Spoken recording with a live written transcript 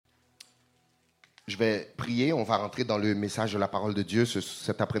je vais prier. On va rentrer dans le message de la parole de Dieu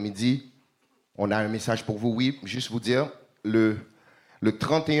cet après-midi. On a un message pour vous. Oui, juste vous dire, le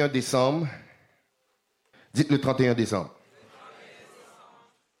 31 décembre, dites le 31 décembre.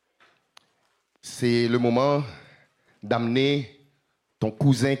 C'est le moment d'amener ton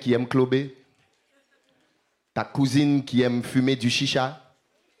cousin qui aime clober, ta cousine qui aime fumer du chicha,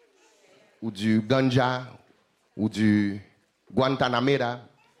 ou du ganja, ou du Guantanamera,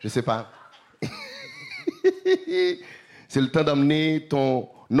 je ne sais pas. C'est le temps d'emmener ton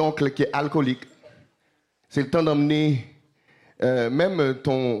oncle qui est alcoolique. C'est le temps d'emmener même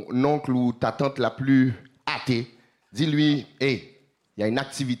ton oncle ou ta tante la plus athée. Dis-lui, hey, il y a une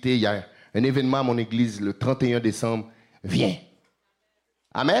activité, il y a un événement à mon église le 31 décembre. Viens.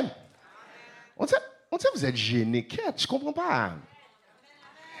 Amen. On dirait que vous êtes gênés. Je ne comprends pas.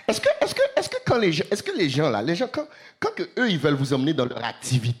 Est-ce que les gens là, quand eux ils veulent vous emmener dans leur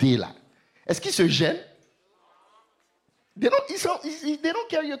activité là, est-ce qu'ils se gênent? They don't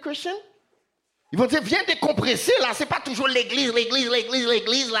care you're Christian. Ils vont dire, viens décompresser là, c'est pas toujours l'église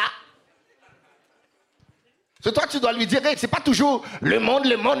là. C'est toi, tu dois lui dire, hey, c'est pas toujours le monde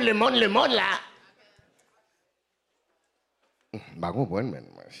là. Bah,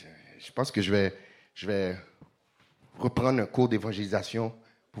 je pense que je vais reprendre un cours d'évangélisation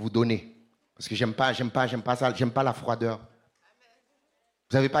pour vous donner. Parce que j'aime pas ça, j'aime pas la froideur.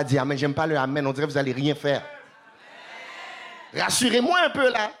 Vous n'avez pas dit amen, j'aime pas le amen, on dirait que vous n'allez rien faire. Rassurez-moi un peu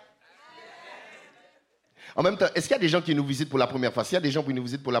là. En même temps, est-ce qu'il y a des gens qui nous visitent pour la première fois? S'il y a des gens qui nous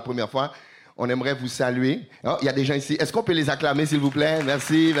visitent pour la première fois, on aimerait vous saluer. Oh, il y a des gens ici. Est-ce qu'on peut les acclamer, s'il vous plaît?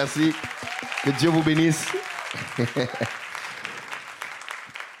 Merci. Que Dieu vous bénisse.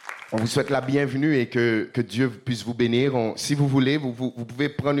 On vous souhaite la bienvenue et que Dieu puisse vous bénir. Si vous voulez, vous pouvez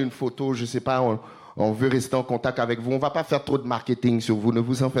prendre une photo, je ne sais pas, on veut rester en contact avec vous. On ne va pas faire trop de marketing sur vous, ne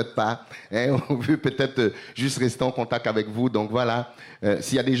vous en faites pas. Hein? On veut peut-être juste rester en contact avec vous. Donc voilà,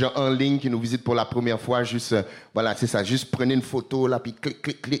 s'il y a des gens en ligne qui nous visitent pour la première fois, juste, voilà, c'est ça, juste prenez une photo, là, puis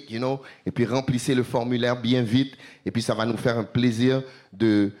clic, et puis remplissez le formulaire bien vite. Et puis ça va nous faire un plaisir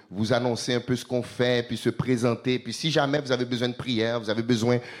de vous annoncer un peu ce qu'on fait, puis se présenter. Puis si jamais vous avez besoin de prière, vous avez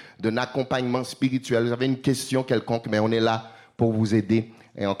besoin d'un accompagnement spirituel, vous avez une question quelconque, mais on est là pour vous aider.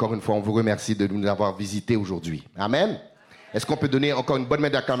 Et encore une fois, on vous remercie de nous avoir visités aujourd'hui. Amen. Est-ce qu'on peut donner encore une bonne main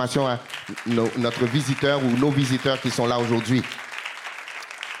d'acclamation à notre visiteur ou nos visiteurs qui sont là aujourd'hui?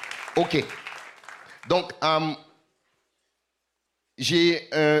 OK. Donc, j'ai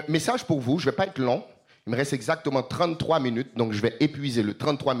un message pour vous. Je ne vais pas être long. Il me reste exactement 33 minutes, donc je vais épuiser le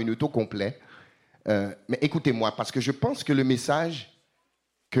 33 minutes au complet. Mais écoutez-moi, parce que je pense que le message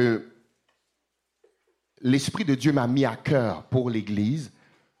que l'Esprit de Dieu m'a mis à cœur pour l'Église,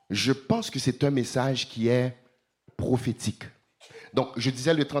 je pense que c'est un message qui est prophétique. Donc, je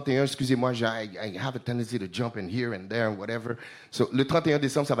disais le 31, excusez-moi, I have a tendency to jump in here and there and whatever. So, le 31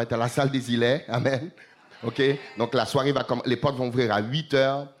 décembre, ça va être à la salle des Îlets. Amen. OK? Donc, la soirée les portes vont ouvrir à 8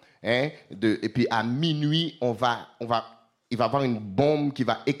 heures. Hein, et puis, à minuit, il va y avoir une bombe qui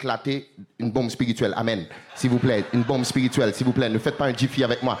va éclater, une bombe spirituelle. Amen. S'il vous plaît, une bombe spirituelle, s'il vous plaît. Ne faites pas un jiffy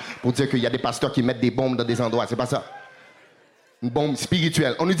avec moi pour dire qu'il y a des pasteurs qui mettent des bombes dans des endroits. C'est pas ça. Une bombe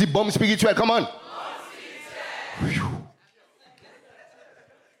spirituelle. On nous dit bombe spirituelle. Come on.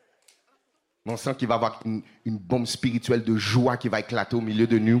 On sent qu'il va y avoir une bombe spirituelle de joie qui va éclater au milieu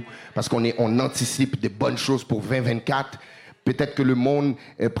de nous parce on anticipe des bonnes choses pour 2024. Peut-être que le monde,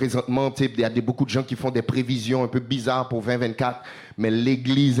 présentement, il y a beaucoup de gens qui font des prévisions un peu bizarres pour 2024, mais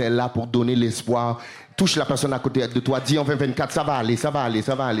l'Église est là pour donner l'espoir. Touche la personne à côté de toi, dis en 2024, ça va aller.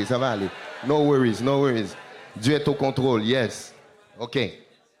 No worries. Dieu est au contrôle, yes. OK.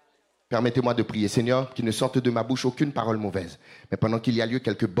 Permettez-moi de prier. Seigneur, qu'il ne sorte de ma bouche aucune parole mauvaise, mais pendant qu'il y a lieu,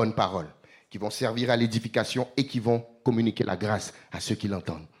 quelques bonnes paroles qui vont servir à l'édification et qui vont communiquer la grâce à ceux qui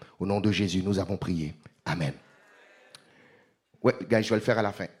l'entendent. Au nom de Jésus, nous avons prié. Amen. Ouais, gars, je vais le faire à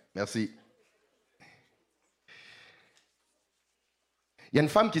la fin. Merci. Il y a une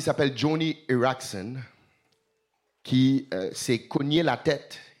femme qui s'appelle Joni Eareckson qui s'est cogné la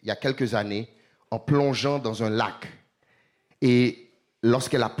tête il y a quelques années en plongeant dans un lac. Et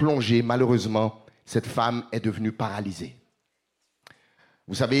lorsqu'elle a plongé, malheureusement, cette femme est devenue paralysée.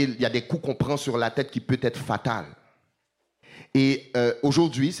 Vous savez, il y a des coups qu'on prend sur la tête qui peuvent être fatals. Et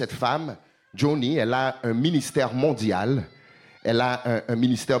aujourd'hui, cette femme, Joni, elle a un ministère mondial. Elle a un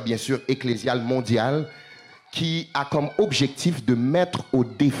ministère, bien sûr, ecclésial mondial qui a comme objectif de mettre au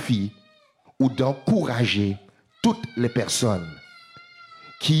défi ou d'encourager toutes les personnes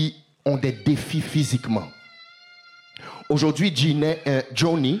qui ont des défis physiquement. Aujourd'hui,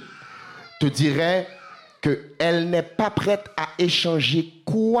 Joni te dirait qu'elle n'est pas prête à échanger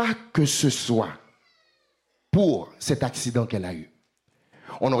quoi que ce soit pour cet accident qu'elle a eu.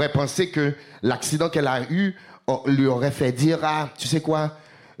 On aurait pensé que l'accident qu'elle a eu lui aurait fait dire, ah, tu sais quoi,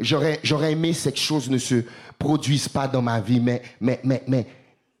 j'aurais aimé que cette chose ne se produise pas dans ma vie, mais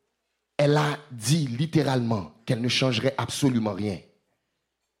elle a dit littéralement qu'elle ne changerait absolument rien.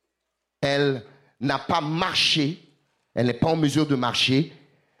 Elle n'a pas marché, elle n'est pas en mesure de marcher,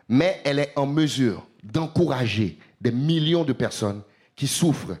 mais elle est en mesure d'encourager des millions de personnes qui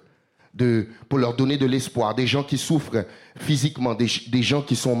souffrent, pour leur donner de l'espoir, des gens qui souffrent physiquement, des gens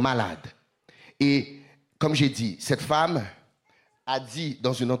qui sont malades. Et comme j'ai dit, cette femme a dit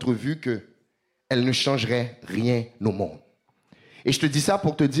dans une entrevue qu'elle ne changerait rien au monde. Et je te dis ça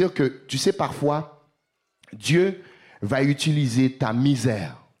pour te dire que, tu sais, parfois, Dieu va utiliser ta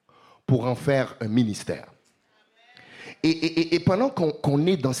misère pour en faire un ministère. Et pendant qu'on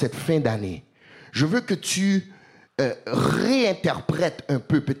est dans cette fin d'année, je veux que tu réinterprètes un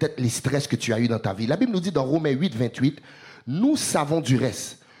peu peut-être les stress que tu as eu dans ta vie. La Bible nous dit dans Romains 8, 28, « Nous savons du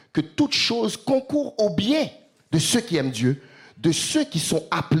reste que toute chose concourt au bien de ceux qui aiment Dieu, de ceux qui sont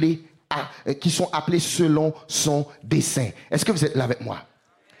appelés selon son dessein. » Est-ce que vous êtes là avec moi?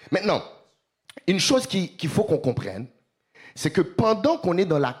 Maintenant, une chose qu'il faut qu'on comprenne, c'est que pendant qu'on est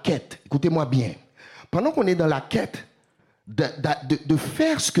dans la quête, écoutez-moi bien, pendant qu'on est dans la quête de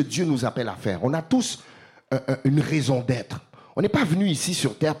faire ce que Dieu nous appelle à faire, on a tous une raison d'être. On n'est pas venu ici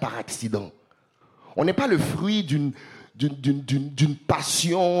sur terre par accident. On n'est pas le fruit d'une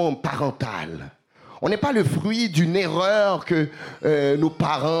passion parentale. On n'est pas le fruit d'une erreur que nos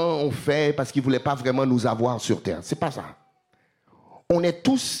parents ont fait parce qu'ils ne voulaient pas vraiment nous avoir sur terre. C'est pas ça. On est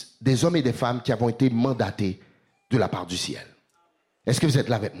tous des hommes et des femmes qui avons été mandatés de la part du ciel. Est-ce que vous êtes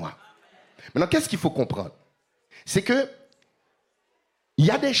là avec moi? Maintenant, qu'est-ce qu'il faut comprendre? C'est que il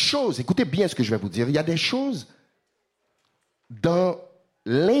y a des choses, écoutez bien ce que je vais vous dire, il y a des choses dans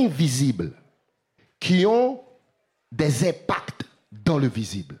l'invisible qui ont des impacts dans le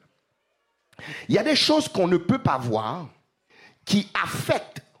visible. Il y a des choses qu'on ne peut pas voir qui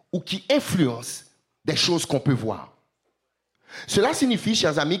affectent ou qui influencent des choses qu'on peut voir. Cela signifie,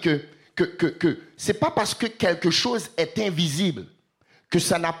 chers amis, que ce n'est pas parce que quelque chose est invisible que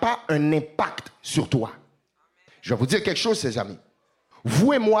ça n'a pas un impact sur toi. Je vais vous dire quelque chose, chers amis.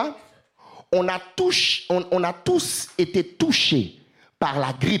 Vous et moi, on a tous été touchés par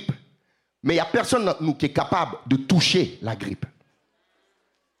la grippe, mais il n'y a personne d'entre nous qui est capable de toucher la grippe.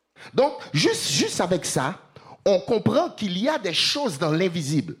 Donc, juste avec ça, on comprend qu'il y a des choses dans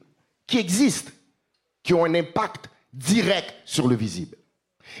l'invisible qui existent, qui ont un impact direct sur le visible.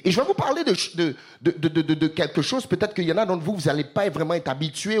 Et je vais vous parler de quelque chose, peut-être qu'il y en a d'entre vous, vous n'allez pas vraiment être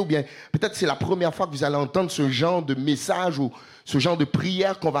habitués, ou bien peut-être c'est la première fois que vous allez entendre ce genre de message ou ce genre de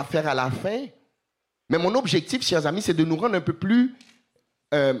prière qu'on va faire à la fin. Mais mon objectif, chers amis, c'est de nous rendre un peu plus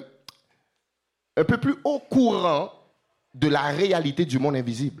au courant de la réalité du monde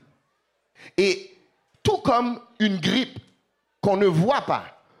invisible. Et tout comme une grippe qu'on ne voit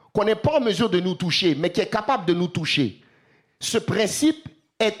pas, qu'on n'est pas en mesure de nous toucher, mais qui est capable de nous toucher, ce principe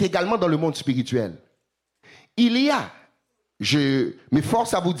est également dans le monde spirituel. Il y a, je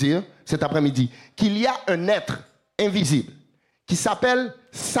m'efforce à vous dire cet après-midi, qu'il y a un être invisible qui s'appelle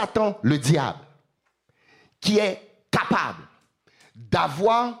Satan le diable, qui est capable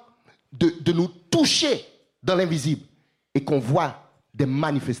de nous toucher dans l'invisible et qu'on voit des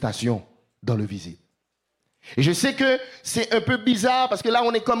manifestations dans le visible. Et je sais que c'est un peu bizarre parce que là,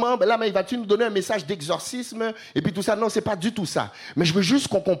 on est comment? Ben là, mais vas-tu nous donner un message d'exorcisme? Et puis tout ça, non, c'est pas du tout ça. Mais je veux juste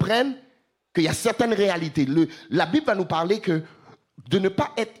qu'on comprenne qu'il y a certaines réalités. La Bible va nous parler de ne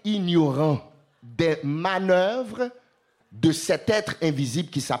pas être ignorant des manœuvres de cet être invisible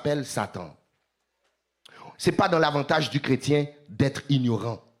qui s'appelle Satan. Ce n'est pas dans l'avantage du chrétien d'être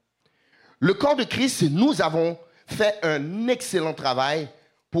ignorant. Le corps de Christ, nous avons fait un excellent travail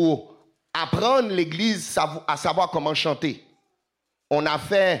pour apprendre l'Église à savoir comment chanter. On a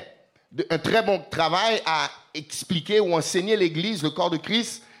fait un très bon travail à expliquer ou enseigner l'Église, le corps de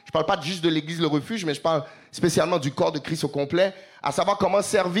Christ. Je ne parle pas juste de l'Église, le refuge, mais je parle spécialement du corps de Christ au complet, à savoir comment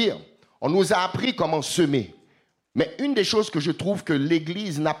servir. On nous a appris comment semer. Mais une des choses que je trouve que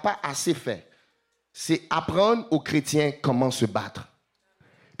l'Église n'a pas assez fait, c'est apprendre aux chrétiens comment se battre.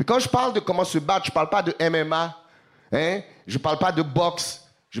 Puis quand je parle de comment se battre, je ne parle pas de MMA, je ne parle pas de boxe,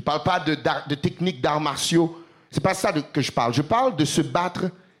 je ne parle pas de techniques d'arts martiaux. Ce n'est pas ça que je parle. Je parle de se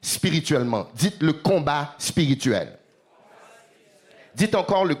battre spirituellement. Dites le combat spirituel. Dites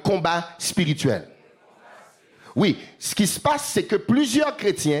encore le combat spirituel. Oui, ce qui se passe, c'est que plusieurs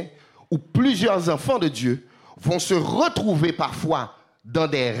chrétiens ou plusieurs enfants de Dieu vont se retrouver parfois dans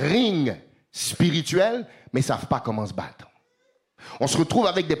des rings spirituels, mais ne savent pas comment se battre. On se retrouve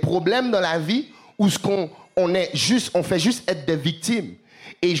avec des problèmes dans la vie où ce qu'on on fait juste être des victimes.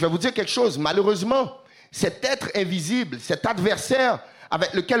 Et je vais vous dire quelque chose, malheureusement, cet être invisible, cet adversaire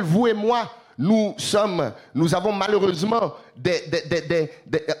avec lequel vous et moi, nous avons malheureusement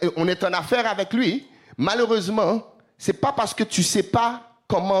on est en affaire avec lui. Malheureusement, c'est pas parce que tu sais pas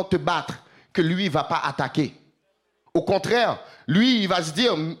comment te battre que lui va pas attaquer. Au contraire, lui, il va se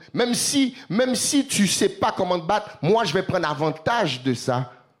dire, même si tu sais pas comment te battre, moi, je vais prendre avantage de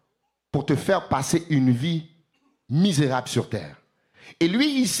ça pour te faire passer une vie misérable sur terre. Et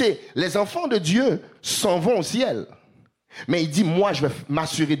lui, il sait, les enfants de Dieu s'en vont au ciel. Mais il dit, moi, je vais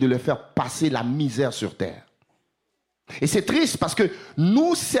m'assurer de leur faire passer la misère sur terre. Et c'est triste parce que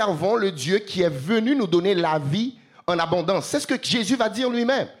nous servons le Dieu qui est venu nous donner la vie en abondance. C'est ce que Jésus va dire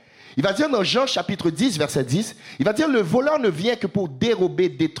lui-même. Il va dire dans Jean chapitre 10, verset 10, il va dire, le voleur ne vient que pour dérober,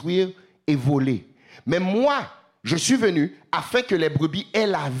 détruire et voler. Mais moi, je suis venu afin que les brebis aient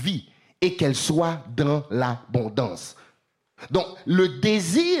la vie et qu'elles soient dans l'abondance. Donc, le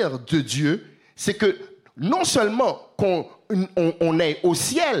désir de Dieu, c'est que non seulement qu'on est au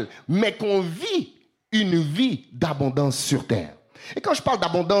ciel, mais qu'on vit une vie d'abondance sur terre. Et quand je parle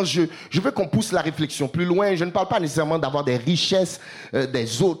d'abondance, je veux qu'on pousse la réflexion plus loin. Je ne parle pas nécessairement d'avoir des richesses,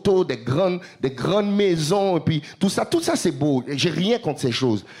 des autos, des grandes maisons, et puis tout ça c'est beau. J'ai rien contre ces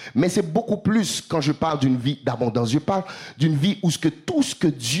choses. Mais c'est beaucoup plus quand je parle d'une vie d'abondance. Je parle d'une vie où tout ce que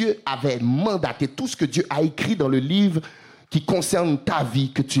Dieu avait mandaté, tout ce que Dieu a écrit dans le livre qui concerne ta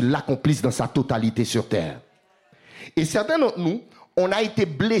vie, que tu l'accomplisses dans sa totalité sur terre. Et certains d'entre nous, on a été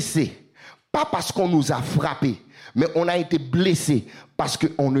blessés, pas parce qu'on nous a frappés, mais on a été blessés parce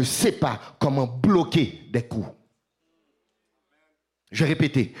qu'on ne sait pas comment bloquer des coups. Je vais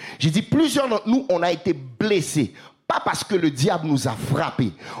répéter. J'ai dit, plusieurs d'entre nous, on a été blessés, pas parce que le diable nous a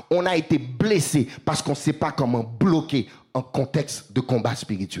frappés. On a été blessés parce qu'on ne sait pas comment bloquer en contexte de combat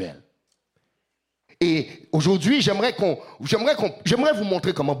spirituel. Et aujourd'hui, j'aimerais vous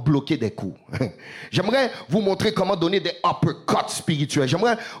montrer comment bloquer des coups. J'aimerais vous montrer comment donner des uppercuts spirituels.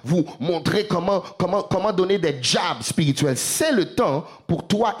 J'aimerais vous montrer comment donner des jabs spirituels. C'est le temps pour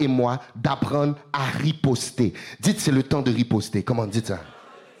toi et moi d'apprendre à riposter. Dites, c'est le temps de riposter. Comment dites ça?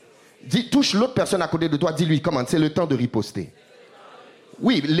 Dites, touche l'autre personne à côté de toi. Dis-lui, comment? C'est le temps de riposter.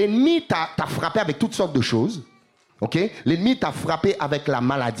 Oui, l'ennemi t'a frappé avec toutes sortes de choses. Okay? L'ennemi t'a frappé avec la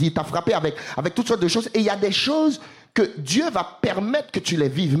maladie, t'a frappé avec toutes sortes de choses. Et il y a des choses que Dieu va permettre que tu les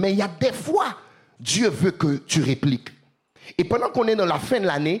vives. Mais il y a des fois, Dieu veut que tu répliques. Et pendant qu'on est dans la fin de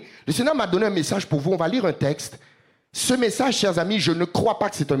l'année, le Seigneur m'a donné un message pour vous. On va lire un texte. Ce message, chers amis, je ne crois pas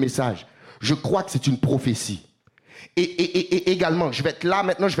que c'est un message. Je crois que c'est une prophétie. Et également, je vais être là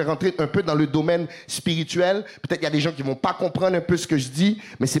maintenant, je vais rentrer un peu dans le domaine spirituel. Peut-être qu'il y a des gens qui ne vont pas comprendre un peu ce que je dis,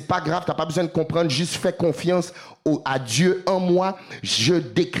 mais ce n'est pas grave, tu n'as pas besoin de comprendre, juste fais confiance à Dieu en moi. Je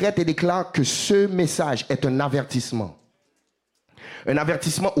décrète et déclare que ce message est un avertissement. Un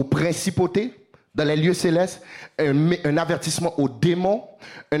avertissement aux principautés dans les lieux célestes, un avertissement aux démons,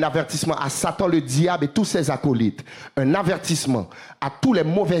 un avertissement à Satan, le diable et tous ses acolytes, un avertissement à tous les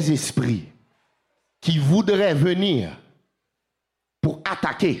mauvais esprits qui voudraient venir pour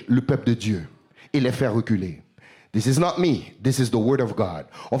attaquer le peuple de Dieu et les faire reculer. This is not me, this is the word of God.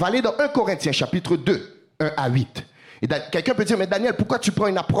 On va aller dans 1 Corinthiens chapitre 2, 1 à 8. Et quelqu'un peut dire, mais Daniel, pourquoi tu prends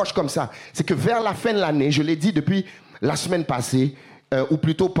une approche comme ça? C'est que vers la fin de l'année, je l'ai dit depuis la semaine passée, ou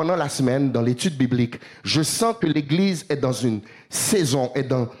plutôt pendant la semaine, dans l'étude biblique, je sens que l'Église est dans une saison, est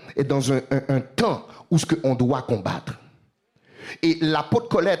dans un temps où on doit combattre. Et l'apôtre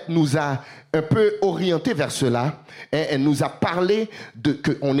Colette nous a un peu orienté vers cela. Elle nous a parlé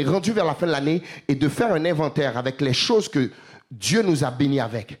qu'on est rendu vers la fin de l'année et de faire un inventaire avec les choses que Dieu nous a bénis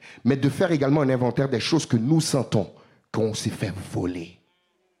avec, mais de faire également un inventaire des choses que nous sentons qu'on s'est fait voler.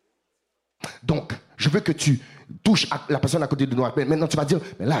 Donc, je veux que tu touches la personne à côté de toi. Maintenant, tu vas dire,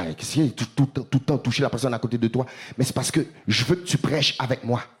 mais là, qu'est-ce qu'il y a tout le temps toucher la personne à côté de toi? Mais c'est parce que je veux que tu prêches avec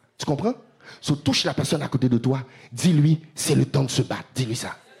moi. Tu comprends? Touche la personne à côté de toi. Dis-lui, c'est le temps de se battre. Dis-lui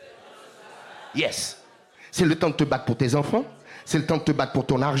ça. Yes. C'est le temps de te battre pour tes enfants. C'est le temps de te battre pour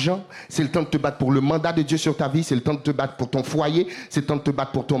ton argent. C'est le temps de te battre pour le mandat de Dieu sur ta vie. C'est le temps de te battre pour ton foyer. C'est le temps de te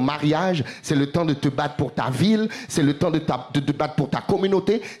battre pour ton mariage. C'est le temps de te battre pour ta ville. C'est le temps de te battre pour ta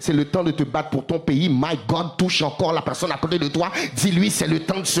communauté. C'est le temps de te battre pour ton pays. My God, touche encore la personne à côté de toi. Dis-lui, c'est le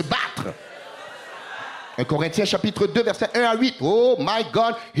temps de se battre. 1 Corinthiens chapitre 2, verset 1 à 8. Oh my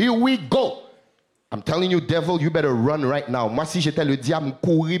God, here we go. I'm telling you, devil, you better run right now. Moi, si j'étais le diable, je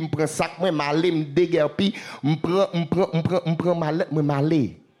courais, je prends sac, je m'allais, je déguerpis, je prends ma lettre, je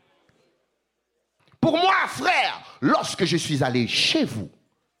m'allais. Pour moi, frère, lorsque je suis allé chez vous,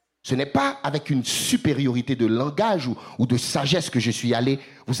 ce n'est pas avec une supériorité de langage ou de sagesse que je suis allé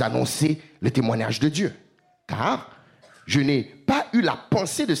vous annoncer le témoignage de Dieu. Car je n'ai pas eu la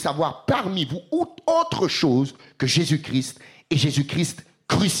pensée de savoir parmi vous autre chose que Jésus-Christ et Jésus-Christ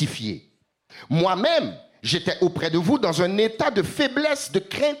crucifié. Moi-même, j'étais auprès de vous dans un état de faiblesse, de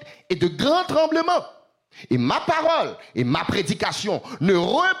crainte et de grand tremblement. Et ma parole et ma prédication ne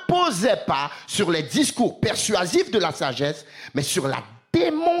reposaient pas sur les discours persuasifs de la sagesse, mais sur la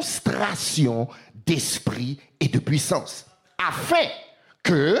démonstration d'esprit et de puissance, afin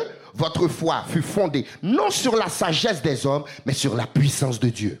que votre foi fût fondée non sur la sagesse des hommes, mais sur la puissance de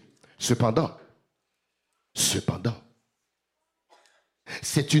Dieu. Cependant,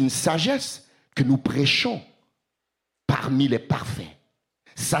 c'est une sagesse que nous prêchons parmi les parfaits.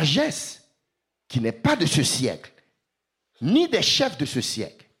 Sagesse qui n'est pas de ce siècle, ni des chefs de ce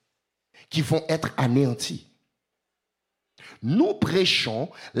siècle, qui vont être anéantis. Nous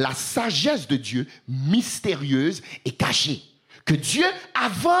prêchons la sagesse de Dieu mystérieuse et cachée, que Dieu,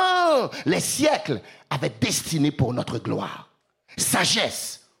 avant les siècles, avait destinée pour notre gloire.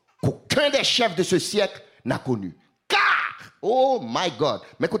 Sagesse qu'aucun des chefs de ce siècle n'a connue. Car, oh my God,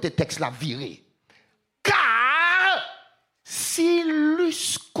 mais côté texte là viré. Car, s'ils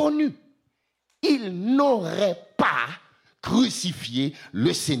l'eussent connu, ils n'auraient pas crucifié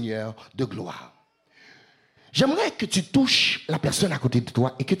le Seigneur de gloire. J'aimerais que tu touches la personne à côté de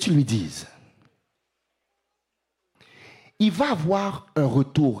toi et que tu lui dises, il va avoir un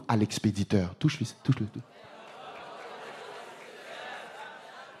retour à l'expéditeur. Touche-le.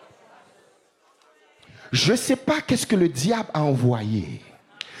 Je ne sais pas qu'est-ce que le diable a envoyé.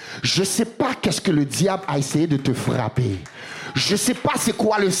 Je ne sais pas qu'est-ce que le diable a essayé de te frapper. Je ne sais pas c'est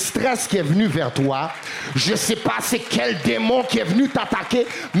quoi le stress qui est venu vers toi. Je ne sais pas c'est quel démon qui est venu t'attaquer.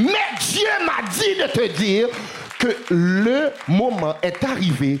 Mais Dieu m'a dit de te dire que le moment est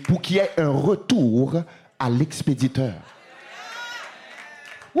arrivé pour qu'il y ait un retour à l'expéditeur.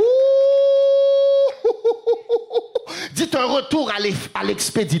 Ouh! Dites un retour à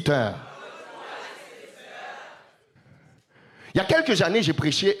l'expéditeur. Il y a quelques années, j'ai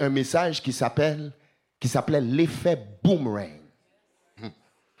prêché un message qui s'appelait l'effet boomerang.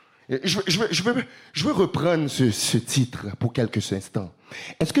 Je veux reprendre ce titre pour quelques instants.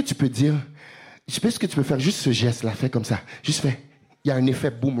 Est-ce que tu peux dire, est-ce que tu peux faire juste ce geste-là, fais comme ça, juste fais, il y a un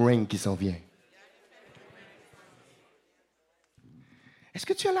effet boomerang qui s'en vient. Est-ce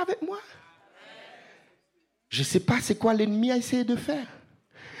que tu es là avec moi? Je ne sais pas c'est quoi l'ennemi a essayé de faire.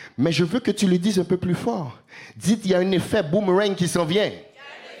 Mais je veux que tu le dises un peu plus fort. Dites, il y a un effet boomerang qui s'en vient.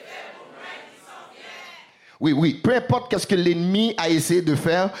 Oui, peu importe qu'est-ce que l'ennemi a essayé de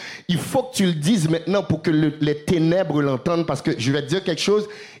faire, il faut que tu le dises maintenant pour que les ténèbres l'entendent, parce que je vais te dire quelque chose,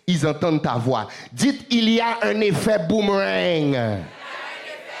 ils entendent ta voix. Dites, il y a un effet boomerang.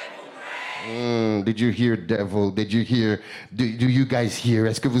 Did you hear, devil? Did you hear? Do you guys hear?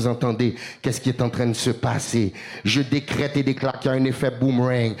 Est-ce que vous entendez qu'est-ce qui est en train de se passer? Je décrète et déclare qu'il y a un effet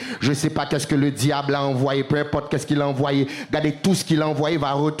boomerang. Je ne sais pas qu'est-ce que le diable a envoyé, peu importe qu'est-ce qu'il a envoyé. Regardez, tout ce qu'il a envoyé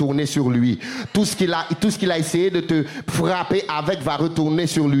va retourner sur lui. Tout ce qu'il a essayé de te frapper avec va retourner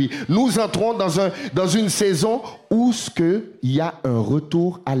sur lui. Nous entrons dans une saison où il y a un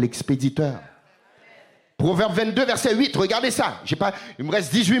retour à l'expéditeur. Proverbe 22, verset 8, regardez ça. Il me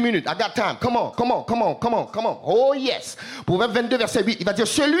reste 18 minutes. I got time. Come on. Oh yes. Proverbe 22, verset 8, il va dire,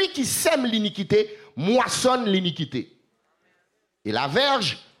 celui qui sème l'iniquité, moissonne l'iniquité. Et la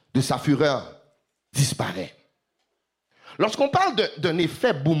verge de sa fureur disparaît. Lorsqu'on parle d'un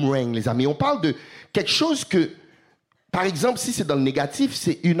effet boomerang, les amis, on parle de quelque chose que, par exemple, si c'est dans le négatif,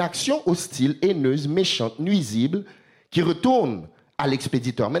 c'est une action hostile, haineuse, méchante, nuisible, qui retourne à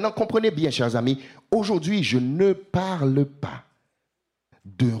l'expéditeur. Maintenant, comprenez bien, chers amis, aujourd'hui, je ne parle pas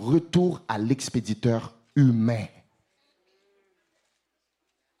de retour à l'expéditeur humain.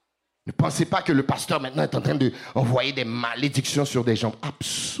 Ne pensez pas que le pasteur maintenant est en train d'envoyer des malédictions sur des gens.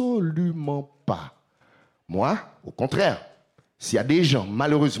 Absolument pas. Moi, au contraire, s'il y a des gens,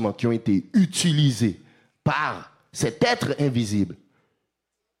 malheureusement, qui ont été utilisés par cet être invisible,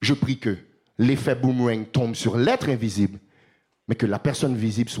 je prie que l'effet boomerang tombe sur l'être invisible, mais que la personne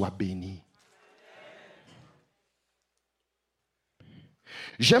visible soit bénie.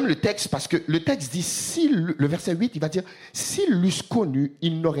 J'aime le texte parce que le texte dit, le verset 8, il va dire, s'ils l'eussent connu,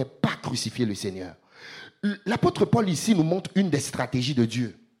 ils n'auraient pas crucifié le Seigneur. L'apôtre Paul ici nous montre une des stratégies de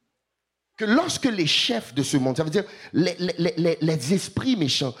Dieu. Que lorsque les chefs de ce monde, ça veut dire les esprits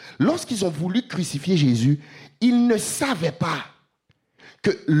méchants, lorsqu'ils ont voulu crucifier Jésus, ils ne savaient pas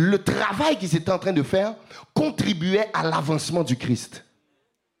que le travail qu'ils étaient en train de faire contribuait à l'avancement du Christ.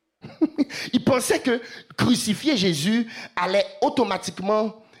 Ils pensaient que crucifier Jésus allait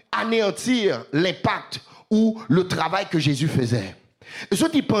automatiquement anéantir l'impact ou le travail que Jésus faisait. Eux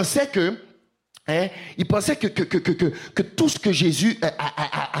autres, ils pensaient que Hein? Il pensait que tout ce que Jésus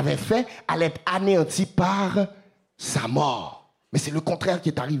avait fait allait être anéanti par sa mort. Mais c'est le contraire qui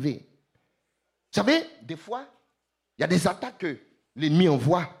est arrivé. Vous savez, des fois, il y a des attaques que l'ennemi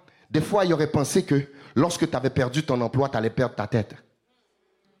envoie. Des fois, il aurait pensé que lorsque tu avais perdu ton emploi, tu allais perdre ta tête.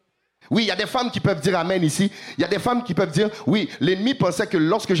 Oui, il y a des femmes qui peuvent dire amen ici. Il y a des femmes qui peuvent dire, oui, l'ennemi pensait que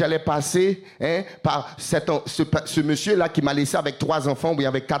lorsque j'allais passer par ce monsieur-là qui m'a laissé avec 3 enfants, oui,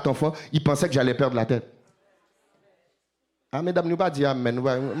 avec 4 enfants, il pensait que j'allais perdre la tête. Ah, mesdames, nous ne pas dire amen. Je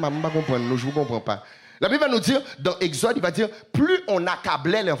ne vous comprends pas. La Bible va nous dire, dans Exode, il va dire, plus on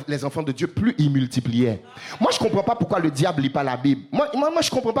accablait les enfants de Dieu, plus ils multipliaient. Moi, je ne comprends pas pourquoi le diable ne lit pas la Bible. Moi, je ne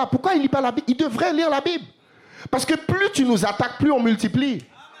comprends pas pourquoi il ne lit pas la Bible. Il devrait lire la Bible. Parce que plus tu nous attaques, plus on multiplie.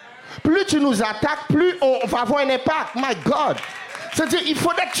 Plus tu nous attaques, plus on va avoir un impact. My God. C'est-à-dire, il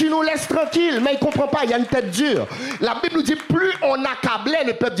faudrait que tu nous laisses tranquille. Mais il ne comprend pas, il y a une tête dure. La Bible nous dit, plus on accablait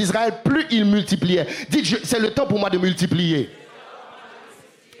le peuple d'Israël, plus il multipliait. Dites, c'est le temps pour moi de multiplier.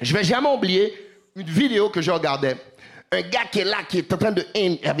 Je ne vais jamais oublier une vidéo que je regardais. Un gars qui est là, qui est en train de...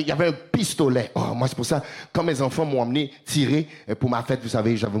 Il y avait un pistolet. Oh, moi, c'est pour ça, quand mes enfants m'ont emmené tirer pour ma fête, vous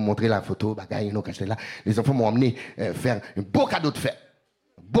savez, je vais vous montrer la photo, bagaille, quand j'étais là, les enfants m'ont emmené faire un beau cadeau de fête.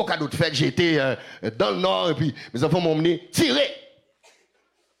 Beau cadeau de fête, j'ai été dans le nord et puis mes enfants m'ont emmené tirer.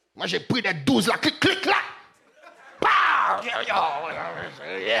 Moi, j'ai pris des 12 là, clic, clic là. Bah!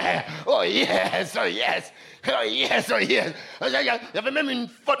 Oh yes, oh yes, oh yes, oh yes. Il y avait même une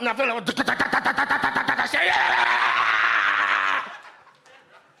faute, une affaire là.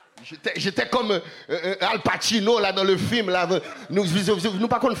 J'étais comme Al Pacino là dans le film là. Nous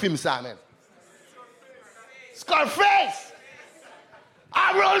pas qu'on filme ça, même. Scarface.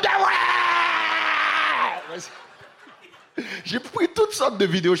 I roll the way! J'ai pris toutes sortes de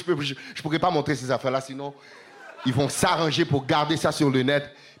vidéos. Je ne pourrais pas montrer ces affaires-là, sinon ils vont s'arranger pour garder ça sur le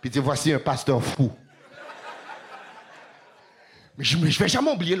net puis dire voici un pasteur fou. Mais je ne vais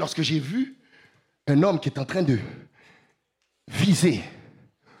jamais oublier lorsque j'ai vu un homme qui est en train de viser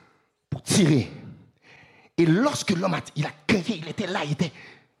pour tirer. Et lorsque l'homme il a crié, il était là, il était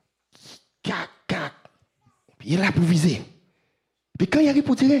cac. Puis il est là pour viser. Puis quand il arrive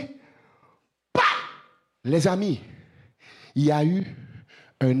pour tirer, bah! Les amis, il y a eu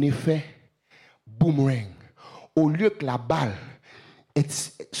un effet boomerang. Au lieu que la balle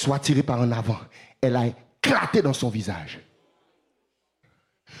soit tirée par en avant, elle a éclaté dans son visage.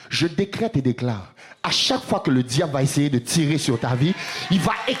 Je décrète et déclare, à chaque fois que le diable va essayer de tirer sur ta vie, il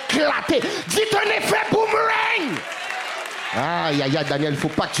va éclater. Dites un effet boomerang! Aïe, Daniel, il ne faut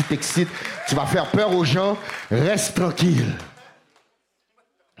pas que tu t'excites. Tu vas faire peur aux gens. Reste tranquille.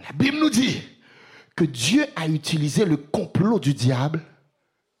 La Bible nous dit que Dieu a utilisé le complot du diable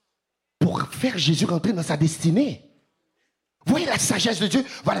pour faire Jésus rentrer dans sa destinée. Vous voyez la sagesse de Dieu?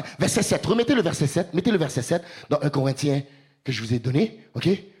 Voilà, verset 7. Remettez le verset 7. Mettez le verset 7 dans 1 Corinthiens que je vous ai donné. OK?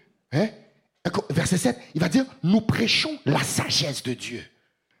 Verset 7, il va dire, nous prêchons la sagesse de Dieu.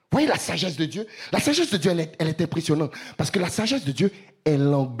 Vous voyez la sagesse de Dieu? La sagesse de Dieu, elle est impressionnante. Parce que la sagesse de Dieu,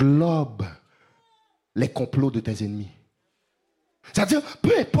 elle englobe les complots de tes ennemis. C'est-à-dire,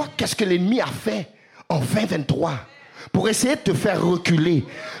 peu importe qu'est-ce que l'ennemi a fait en 2023 pour essayer de te faire reculer,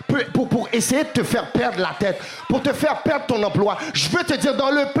 pour essayer de te faire perdre la tête, pour te faire perdre ton emploi. Je veux te dire,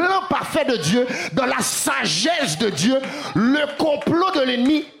 dans le plan parfait de Dieu, dans la sagesse de Dieu, le complot de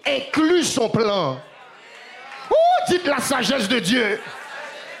l'ennemi inclut son plan. Dites la sagesse de Dieu.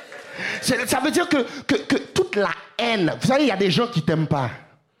 Ça veut dire que toute la haine, vous savez, il y a des gens qui ne t'aiment pas.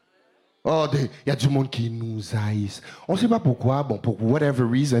 Oh, il y a du monde qui nous haïsse. On ne sait pas pourquoi, bon, pour whatever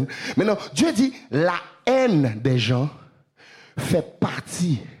reason. Mais non, Dieu dit, la haine des gens fait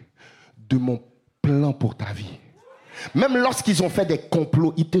partie de mon plan pour ta vie. Même lorsqu'ils ont fait des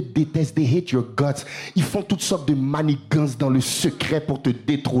complots, ils te détestent, they hate your guts. Ils font toutes sortes de manigances dans le secret pour te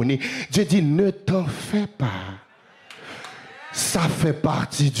détrôner. Dieu dit, ne t'en fais pas. Ça fait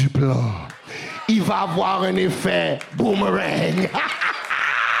partie du plan. Il va avoir un effet boomerang.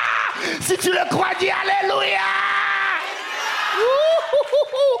 Si tu le crois, dis Alléluia.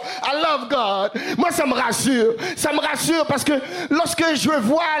 I love God. Moi, ça me rassure. Ça me rassure parce que lorsque je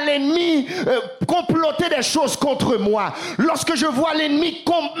vois l'ennemi comploter des choses contre moi, lorsque je vois l'ennemi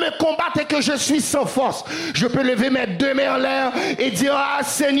me combattre et que je suis sans force, je peux lever mes 2 mains en l'air et dire, ah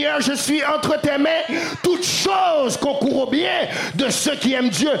Seigneur, je suis entre tes mains. Toutes choses concourent au bien de ceux qui aiment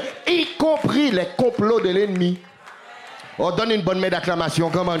Dieu, y compris les complots de l'ennemi. Oh, donne une bonne main d'acclamation.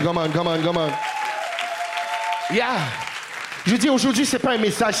 Come on. Yeah. Je dis aujourd'hui, ce n'est pas un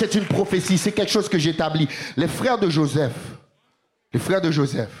message, c'est une prophétie. C'est quelque chose que j'établis. Les frères de Joseph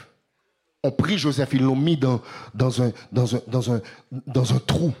ont pris Joseph, ils l'ont mis dans un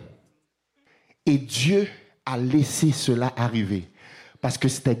trou. Et Dieu a laissé cela arriver. Parce que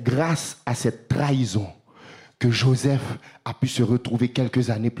c'était grâce à cette trahison que Joseph a pu se retrouver quelques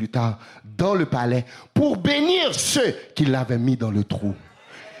années plus tard dans le palais pour bénir ceux qui l'avaient mis dans le trou.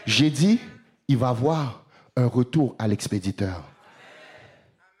 J'ai dit, il va avoir un retour à l'expéditeur.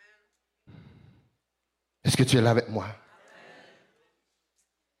 Est-ce que tu es là avec moi?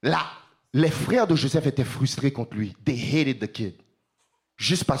 Là, les frères de Joseph étaient frustrés contre lui. They hated the kid.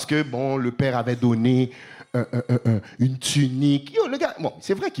 Juste parce que, bon, le père avait donné une tunique. Yo, le gars, bon,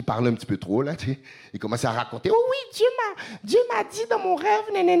 c'est vrai qu'il parlait un petit peu trop, là, tu sais. Il commençait à raconter, oh oui, Dieu m'a dit dans mon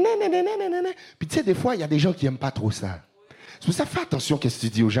rêve, nanana. Puis tu sais, des fois, il y a des gens qui n'aiment pas trop ça. C'est pour ça, fais attention à ce que tu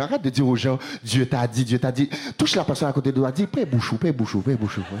dis aux gens. Arrête de dire aux gens, Dieu t'a dit. Touche la personne à côté de toi, dis, paix bouchou.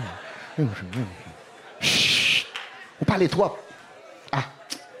 Chut, vous parlez trop. Ah,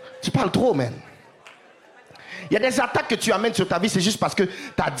 tu parles trop, man. Il y a des attaques que tu amènes sur ta vie, c'est juste parce que tu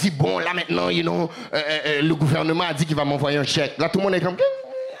as dit, bon, là maintenant, le gouvernement a dit qu'il va m'envoyer un chèque. Là, tout le monde est comme...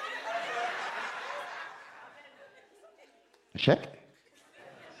 Un chèque?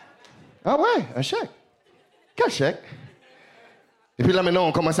 Ah ouais, un chèque. Quel chèque? Et puis là, maintenant,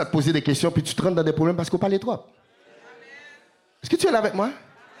 on commence à te poser des questions, puis tu te rentres dans des problèmes parce qu'on parlait trop. Est-ce que tu es là avec moi?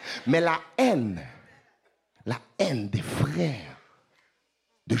 Mais la haine des frères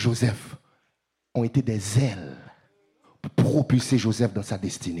de Joseph ont été des ailes pour propulser Joseph dans sa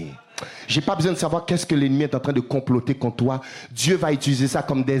destinée. Je n'ai pas besoin de savoir qu'est-ce que l'ennemi est en train de comploter contre toi. Dieu va utiliser ça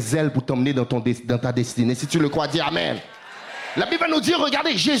comme des ailes pour t'emmener dans ta destinée. Si tu le crois, dis Amen. La Bible va nous dire,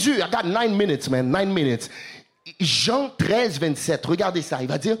 regardez, Jésus, I got 9 minutes, man, 9 minutes. Jean 13, 27, regardez ça. Il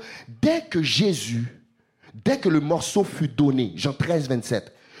va dire, dès que le morceau fut donné, Jean 13,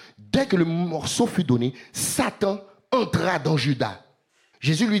 27, dès que le morceau fut donné, Satan entra dans Judas.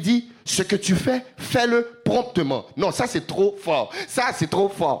 Jésus lui dit, ce que tu fais, fais-le promptement. Non, ça c'est trop fort. Ça c'est trop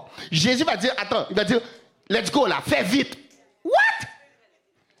fort. Jésus va dire, attends, il va dire, let's go là, fais vite. What?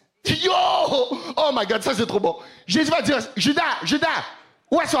 Yo! Oh my God, ça c'est trop bon. Jésus va dire, Judas,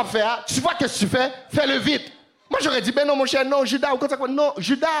 où est-ce qu'on fait? Hein? Tu vois qu'est-ce que tu fais? Fais-le vite. Moi j'aurais dit, ben non mon cher, non, Judas, non,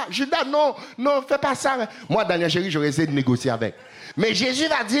 Judas, non, fais pas ça. Moi, Daniel Chéry, j'aurais essayé de négocier avec. Mais Jésus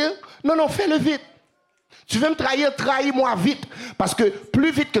va dire, non, fais-le vite. Tu veux me trahir, trahis-moi vite. Parce que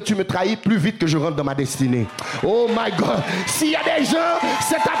plus vite que tu me trahis, plus vite que je rentre dans ma destinée. Oh my God. S'il y a des gens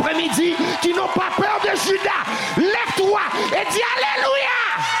cet après-midi qui n'ont pas peur de Judas, lève-toi et dis Alléluia.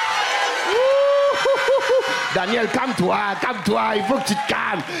 Daniel, calme-toi. Il faut que tu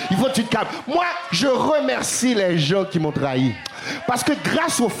te calmes. Moi, je remercie les gens qui m'ont trahi. Parce que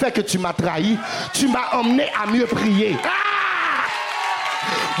grâce au fait que tu m'as trahi, tu m'as emmené à mieux prier.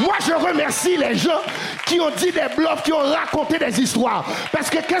 Moi, je remercie les gens qui ont dit des bluffs, qui ont raconté des histoires. Parce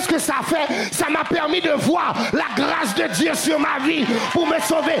que qu'est-ce que ça fait? Ça m'a permis de voir la grâce de Dieu sur ma vie pour me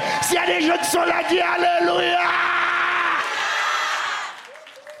sauver. S'il y a des gens qui sont là, dis Alléluia!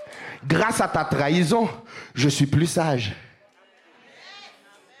 Grâce à ta trahison, je suis plus sage.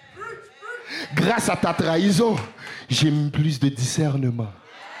 Grâce à ta trahison, j'ai plus de discernement.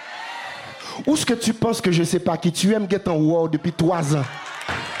 Où est-ce que tu penses que je ne sais pas qui tu aimes get en war depuis 3 ans?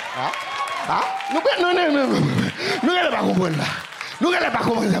 Nous n'allons pas comprendre là. Nous n'allons pas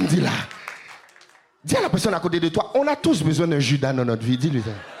comprendre samedi là. Dis à la personne à côté de toi, on a tous besoin d'un Judas dans notre vie. Dis-lui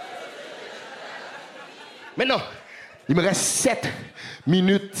ça. Mais non, il me reste 7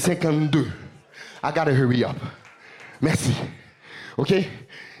 minutes 52. I gotta hurry up. Merci. OK?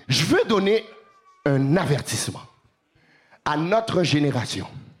 Je veux donner un avertissement à notre génération.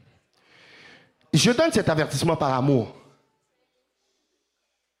 Je donne cet avertissement par amour.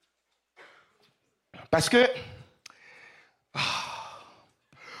 Parce que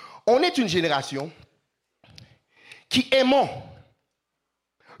on est une génération qui aimons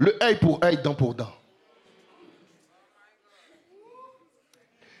le œil pour œil, dent pour dent.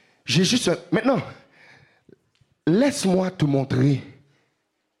 J'ai juste maintenant, laisse-moi te montrer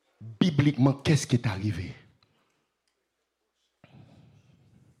bibliquement qu'est-ce qui est arrivé.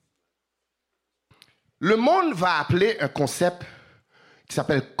 Le monde va appeler un concept qui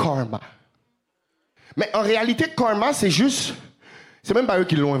s'appelle karma. Mais en réalité, karma, c'est même pas eux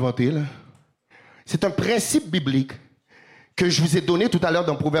qui l'ont inventé, là. C'est un principe biblique que je vous ai donné tout à l'heure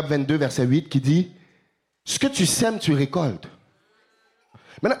dans Proverbe 22, verset 8, qui dit, ce que tu sèmes, tu récoltes.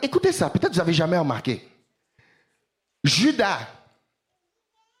 Maintenant, écoutez ça, peut-être que vous n'avez jamais remarqué. Judas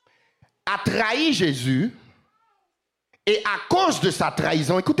a trahi Jésus, et à cause de sa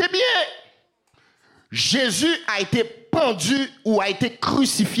trahison, écoutez bien, Jésus a été pendu ou a été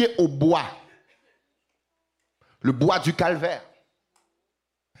crucifié au bois. Le bois du calvaire.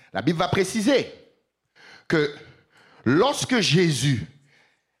 La Bible va préciser que lorsque Jésus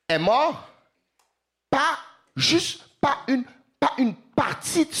est mort, Juste pas une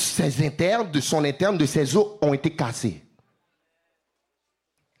partie de ses internes, de son interne, de ses os ont été cassés.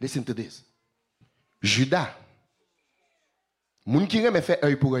 Listen to this. Judas, moun qui aime fait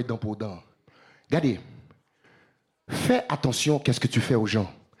œil pour œil, dent pour dent. Regardez, fais attention qu'est-ce que tu fais aux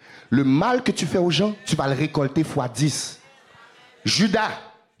gens. Le mal que tu fais aux gens, tu vas le récolter fois 10. Judas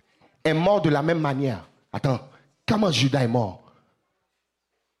est mort de la même manière. Attends, comment Judas est mort?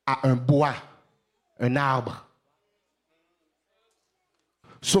 À un bois, un arbre.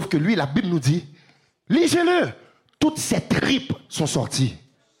 Sauf que lui, la Bible nous dit, lisez-le, toutes ses tripes sont sorties.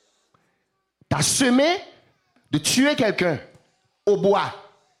 Tu as semé de tuer quelqu'un au bois.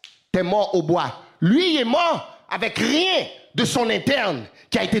 Tu es mort au bois. Lui, il est mort avec rien de son interne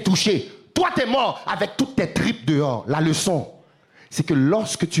qui a été touché. Toi, tu es mort avec toutes tes tripes dehors. La leçon, c'est que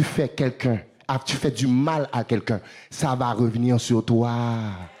lorsque tu fais tu fais du mal à quelqu'un, ça va revenir sur toi.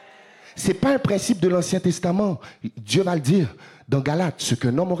 Ce n'est pas un principe de l'Ancien Testament. Dieu va le dire dans Galates, ce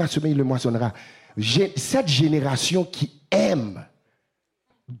qu'un homme aura semé, il le moissonnera. Cette génération qui aime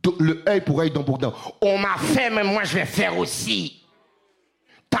le œil pour œil, dent pour dent. On m'a fait, mais moi je vais faire aussi.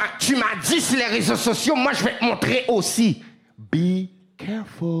 Tu m'as dit sur les réseaux sociaux, moi je vais te montrer aussi. Be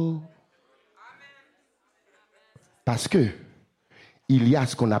careful. Parce que il y a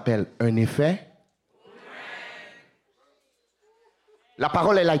ce qu'on appelle un effet. La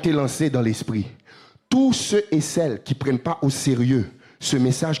parole, elle a été lancée dans l'esprit. Tous ceux et celles qui ne prennent pas au sérieux ce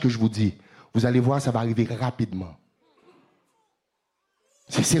message que je vous dis, vous allez voir, ça va arriver rapidement.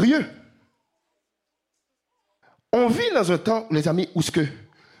 C'est sérieux. On vit dans un temps, les amis, où ce que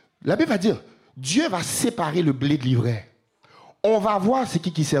la Bible va dire, Dieu va séparer le blé de l'ivraie. On va voir c'est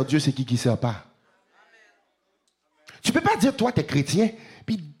qui sert Dieu, c'est qui ne sert pas. Tu ne peux pas dire, toi, tu es chrétien,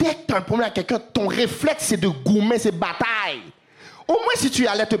 puis dès que tu as un problème avec quelqu'un, ton réflexe, c'est de goumer, c'est bataille. Au moins, si tu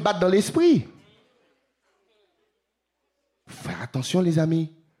allais te battre dans l'esprit. Faire attention, les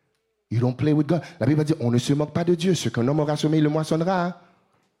amis. You don't play with God. La Bible va dire, on ne se moque pas de Dieu. Ce qu'un homme aura semé, il le moissonnera.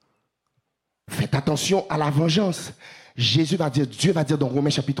 Faites attention à la vengeance. Dieu va dire dans Romains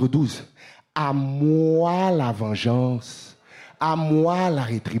chapitre 12, à moi la vengeance, à moi la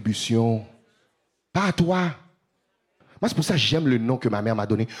rétribution, pas à toi. Moi, c'est pour ça que j'aime le nom que ma mère m'a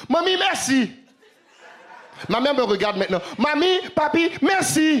donné. Mamie, merci. Ma mère me regarde maintenant. Mamie, papi,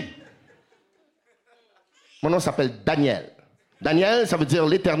 merci. Mon nom s'appelle Daniel. Daniel, ça veut dire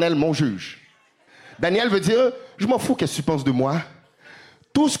l'Éternel, mon juge. Daniel veut dire, je m'en fous qu'est-ce que tu penses de moi.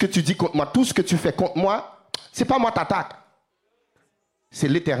 Tout ce que tu dis contre moi, tout ce que tu fais contre moi, c'est pas moi t'attaque. C'est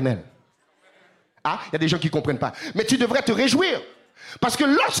l'Éternel. Ah, il y a des gens qui ne comprennent pas. Mais tu devrais te réjouir. Parce que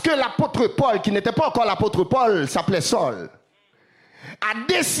lorsque l'apôtre Paul, qui n'était pas encore l'apôtre Paul, s'appelait Saul, a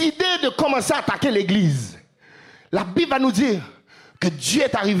décidé de commencer à attaquer l'église, la Bible va nous dire que Dieu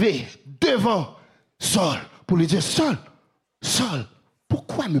est arrivé devant Saul pour lui dire, Saul,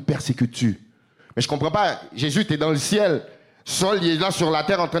 pourquoi me persécutes-tu? Mais je ne comprends pas. Jésus, tu es dans le ciel. Saul, il est là sur la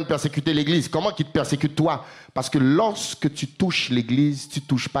terre en train de persécuter l'église. Comment qu'il te persécute toi? Parce que lorsque tu touches l'église, tu ne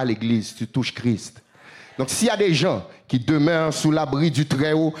touches pas l'église, tu touches Christ. Donc s'il y a des gens qui demeurent sous l'abri du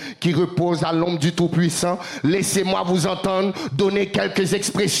Très-Haut, qui reposent à l'ombre du Tout-Puissant, laissez-moi vous entendre donner quelques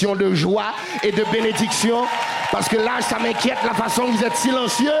expressions de joie et de bénédiction. Parce que là, ça m'inquiète la façon que vous êtes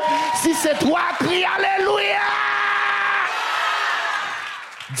silencieux. Si c'est toi, crie Alléluia!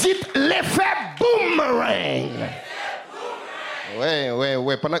 Dites l'effet boomerang.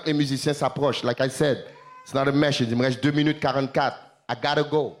 Ouais. Pendant que les musiciens s'approchent, like I said, it's not a message. Il me reste 2 minutes 44. I gotta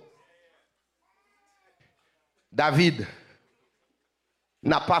go. David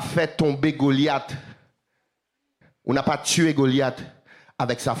n'a pas fait tomber Goliath, ou n'a pas tué Goliath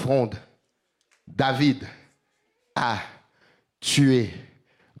avec sa fronde. David a tué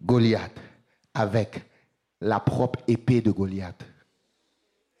Goliath avec la propre épée de Goliath.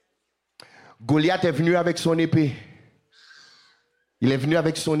 Goliath est venu avec son épée. Il est venu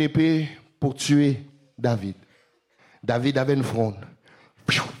avec son épée pour tuer David. David avait une fronde.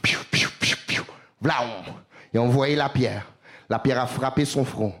 Vlaum. Il a envoyé la pierre. La pierre a frappé son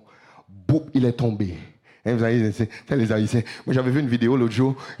front. Boum, il est tombé. Et vous savez, c'est les Haïtiens. Moi, j'avais vu une vidéo l'autre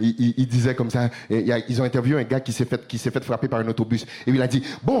jour. Il disait comme ça. Ils ont interviewé un gars qui s'est fait frapper par un autobus. Et il a dit,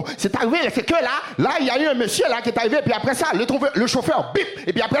 bon, c'est arrivé, c'est que là, il y a eu un monsieur là qui est arrivé. Et puis après ça, le chauffeur, bip.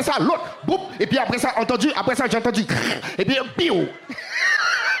 Et puis après ça, l'autre, boum. Et puis après ça, j'ai entendu. Et puis, piou.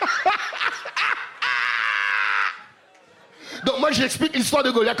 Donc moi j'explique l'histoire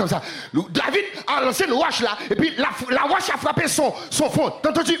de Goliath comme ça. David a lancé une roche là, et puis la roche a frappé son front. T'as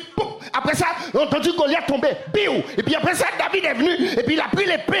entendu? Boum. Après ça, on a entendu Goliath tomber. Biou. Et puis après ça, David est venu, et puis il a pris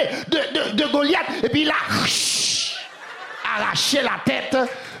l'épée de Goliath, et puis il a arraché la tête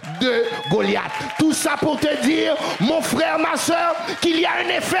de Goliath. Tout ça pour te dire, mon frère, ma soeur, qu'il y a un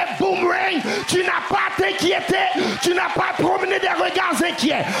effet boomerang. Tu n'as pas à t'inquiéter, tu n'as pas à promener des regards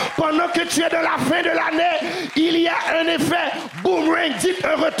inquiets. Pendant que tu es de la fin de l'année, il y a un effet boomerang. Dites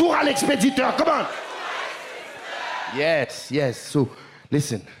un retour à l'expéditeur. Come on. Yes. So,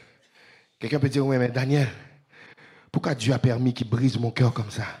 listen. Quelqu'un peut dire, oui, mais Daniel, pourquoi Dieu a permis qu'il brise mon cœur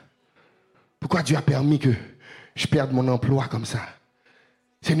comme ça? Pourquoi Dieu a permis que je perde mon emploi comme ça?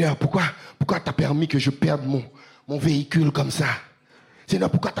 Seigneur, pourquoi tu as permis que je perde mon véhicule comme ça?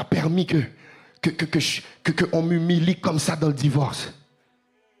 Seigneur, pourquoi tu as permis qu'on m'humilie comme ça dans le divorce?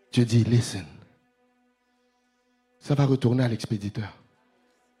 Dieu dit, listen, ça va retourner à l'expéditeur.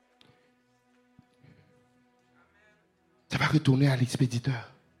 Ça va retourner à l'expéditeur.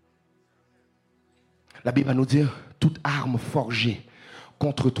 La Bible va nous dire, toute arme forgée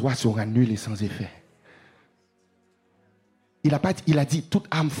contre toi sera nulle et sans effet. Il a dit, toute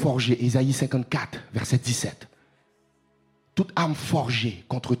arme forgée, Ésaïe 54, verset 17. Toute arme forgée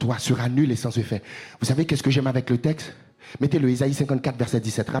contre toi sera nulle et sans effet. Vous savez qu'est-ce que j'aime avec le texte? Mettez-le, Ésaïe 54, verset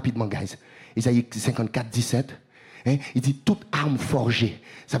 17, rapidement, guys. Ésaïe 54, 17. Il dit, toute arme forgée.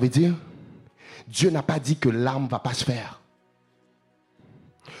 Ça veut dire, Dieu n'a pas dit que l'arme ne va pas se faire.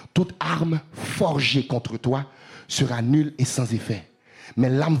 Toute arme forgée contre toi sera nulle et sans effet. Mais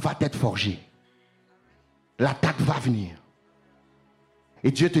l'arme va être forgée. L'attaque va venir.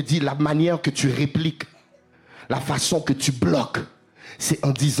 Et Dieu te dit, la manière que tu répliques, la façon que tu bloques, c'est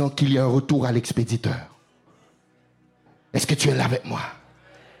en disant qu'il y a un retour à l'expéditeur. Est-ce que tu es là avec moi?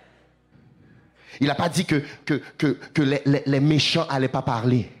 Il n'a pas dit que les méchants n'allaient pas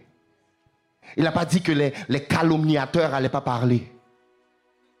parler. Il n'a pas dit que les calomniateurs n'allaient pas parler.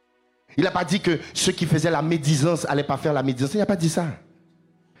 Il n'a pas dit que ceux qui faisaient la médisance n'allaient pas faire la médisance. Il n'a pas dit ça.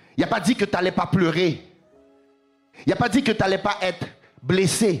 Il n'a pas dit que tu n'allais pas pleurer. Il n'a pas dit que tu n'allais pas être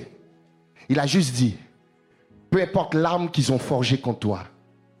blessé. Il a juste dit, peu importe l'arme qu'ils ont forgée contre toi,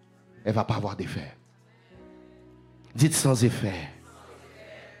 elle ne va pas avoir d'effet. Dites sans effet.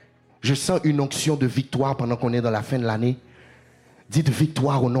 Je sens une onction de victoire pendant qu'on est dans la fin de l'année. Dites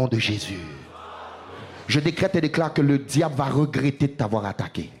victoire au nom de Jésus. Je décrète et déclare que le diable va regretter de t'avoir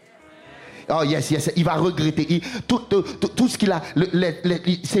attaqué. Oh yes, il va regretter. Tout ce qu'il a,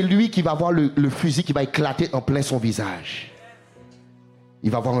 c'est lui qui va avoir le fusil qui va éclater en plein son visage.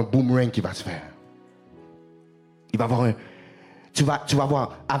 Il va avoir un boomerang qui va se faire. Il va avoir tu vas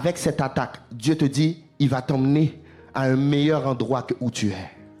voir, avec cette attaque, Dieu te dit, il va t'emmener à un meilleur endroit que où tu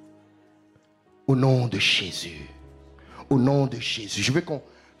es. Au nom de Jésus. Au nom de Jésus. Je veux qu'on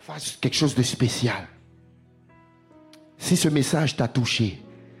fasse quelque chose de spécial. Si ce message t'a touché,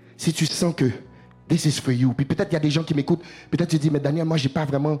 si tu sens que this is for you, puis peut-être il y a des gens qui m'écoutent, peut-être tu dis, mais Daniel, moi, j'ai pas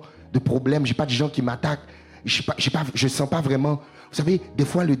vraiment de problème, j'ai pas de gens qui m'attaquent, je sens pas vraiment. Vous savez, des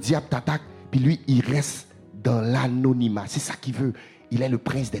fois, le diable t'attaque, puis lui, il reste dans l'anonymat. C'est ça qu'il veut. Il est le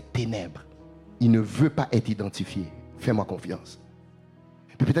prince des ténèbres. Il ne veut pas être identifié. Fais-moi confiance.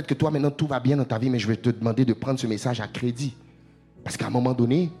 Puis peut-être que toi, maintenant, tout va bien dans ta vie, mais je vais te demander de prendre ce message à crédit. Parce qu'à un moment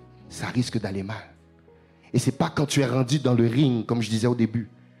donné, ça risque d'aller mal. Et c'est pas quand tu es rendu dans le ring, comme je disais au début,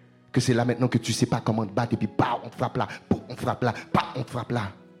 que c'est là maintenant que tu ne sais pas comment te battre et puis bah, on te frappe là, bah, on te frappe là, bah, on te frappe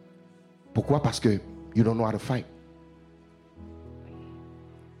là. Pourquoi? Parce que you don't know how to fight.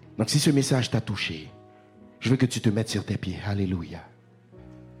 Donc si ce message t'a touché, je veux que tu te mettes sur tes pieds. Alléluia.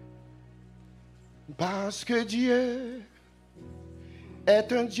 Parce que Dieu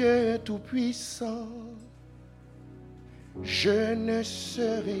est un Dieu tout-puissant, je ne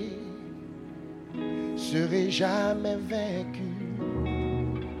serai jamais vaincu.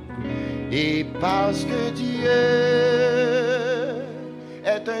 Et parce que Dieu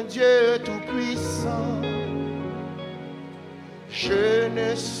est un Dieu tout-puissant, je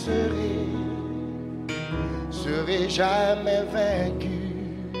ne serai jamais vaincu.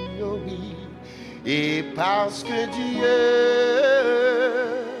 Oh oui. Et parce que Dieu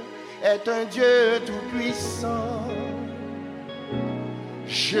est un Dieu tout-puissant,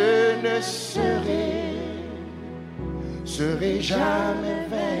 je ne serai jamais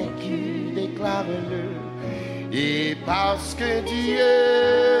vaincu. Déclare-le. Et parce que Dieu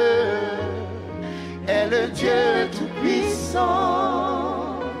est le Dieu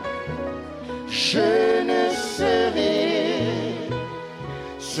tout-puissant, je ne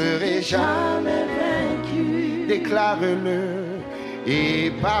serai jamais vaincu. Déclare-le.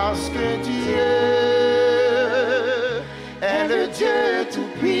 Et parce que Dieu est le Dieu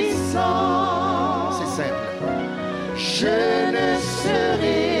tout-puissant, c'est simple. Je ne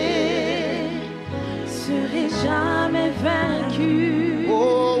serai jamais vaincu.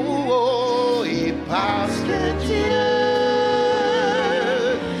 Oh, oh, oh. Et parce que Dieu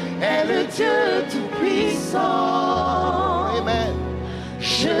Dieu tout-puissant. Amen.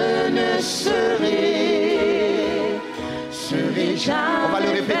 Je ne serai jamais. On va le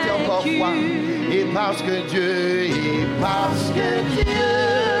répéter encore une fois. Et parce que Dieu,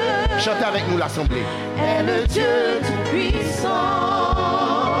 chantez avec nous l'assemblée. Est le Dieu tout-puissant.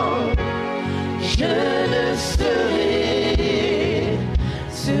 Je ne serai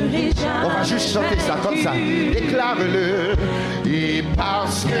jamais. On va juste chanter ça comme ça. Déclare-le. Et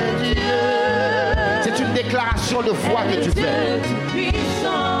parce que Dieu, c'est une déclaration de foi que tu fais.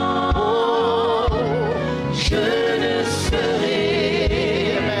 Oh, je ne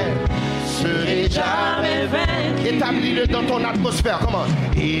serai jamais vaincu. Établis-le dans ton atmosphère. Comment?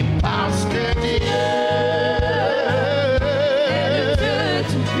 Et parce que Dieu est le Dieu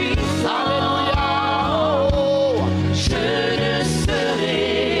tout-puissant. Alléluia. Oh, je ne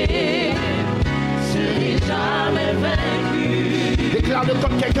serai jamais vaincu. déclare-le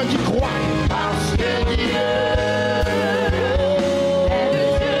comme quelqu'un qui croit. Parce que Dieu est le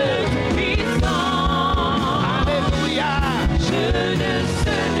Dieu tout-puissant. Alléluia. Je ne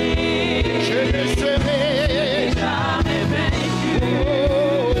serai jamais vaincu.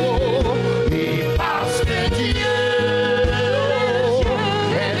 Oh, et parce que Dieu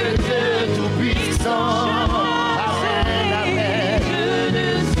est le Dieu tout-puissant. Amen, amen. Je ne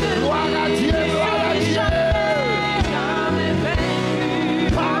serai Gloire à Dieu, gloire à Dieu. jamais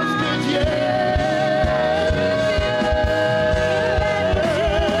vaincu. Parce que Dieu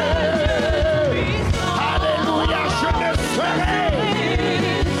Alléluia, je ne serai.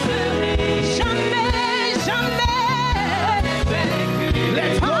 Jamais, jamais vaincu.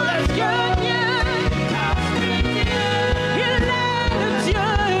 Let's go, let's go. Parce que Dieu, il est le Dieu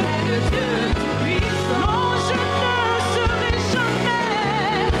tout-puissant. Non, je ne serai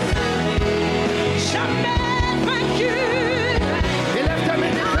jamais vaincu. Élève ta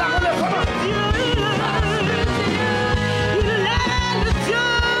main, déclare-le comment? Dieu, il est le Dieu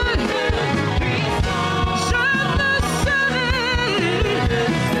tout-puissant. Je ne serai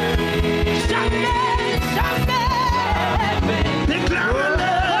jamais vaincu.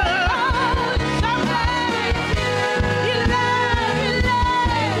 Déclare-le.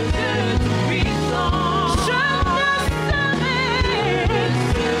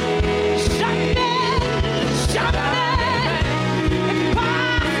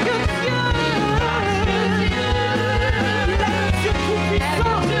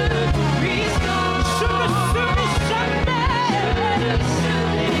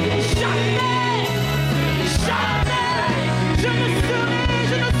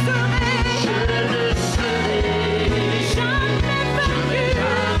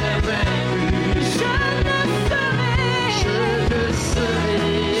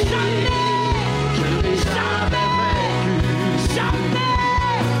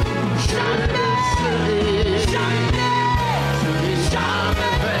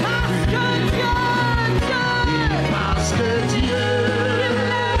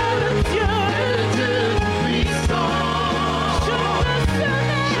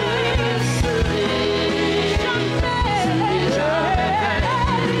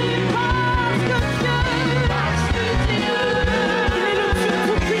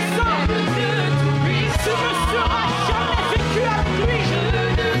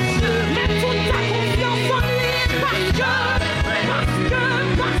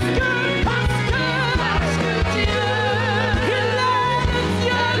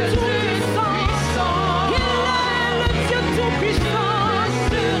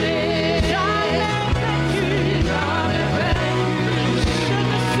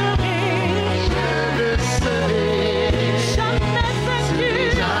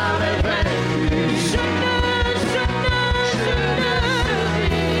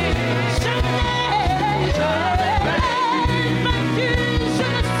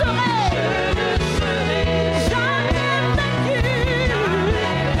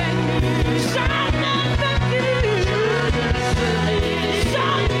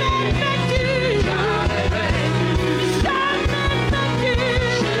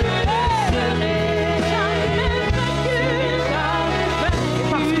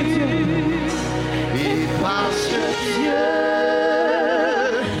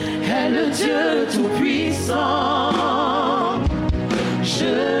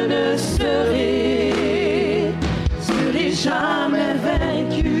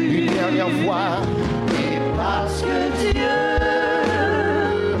 Parce que Dieu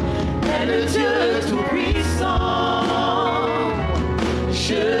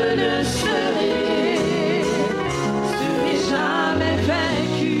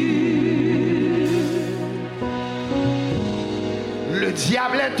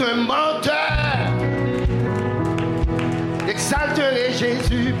diable est un menteur. Exalterai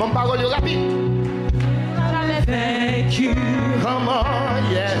Jésus. Bonne parole rapide. Jamais vaincu. Comment,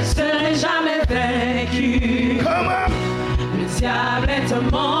 yes. Je serai jamais vaincu. Comment? Le diable est un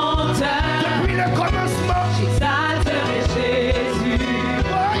menteur. Depuis le commencement. J'exalterai Jésus.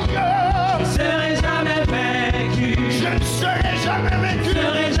 Oh, yeah. Je serai jamais vaincu. Je ne serai jamais vaincu. Je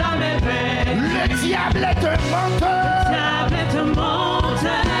serai jamais vaincu. Le diable est un menteur. Le diable est un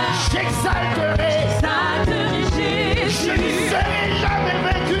menteur. J'exalterai. J'exalterai Jésus. Je ne serai jamais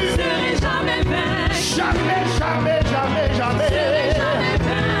vaincu. Je serai jamais vaincu. Jamais, jamais, jamais, jamais. Je serai jamais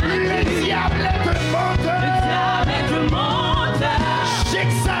vaincu. Le diable est un menteur. Le diable est un menteur.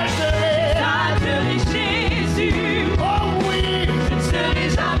 J'exalterai. J'exalterai Jésus. Oh oui. Je ne serai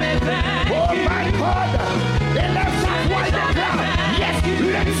jamais vaincu. Oh my God. Élève sa voix et déclare. Yes, le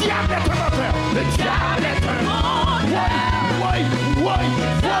diable est un menteur. Le diable est un menteur. Oui, oui, oui,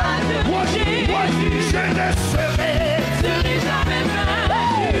 oui, oui. Je ne serai. Je serai jamais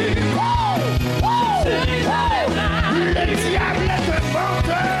vaincu. Oh, oh. Je serai jamais vaincu. Le diable est un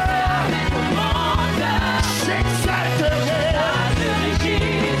menteur. J'exalterai. J'exalterai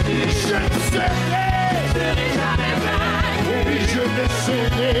Jésus. Je ne serai. Je serai jamais vaincu. Oui, je ne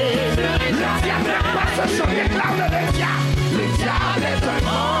serai. Le diable n'est pas ce chant, déclare le diable. Le diable est un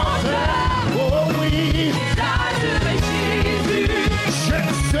menteur. Oh oui. J'exalterai Jésus. Je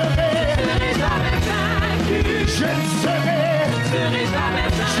ne serai. Je serai jamais vaincu. Je ne serai. Je serai jamais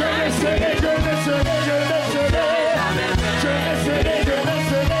vaincu. Je ne serai. Je ne serai. Je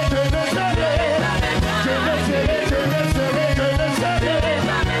ne serai. Je ne serai. Je ne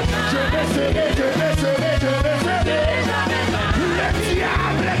serai. Je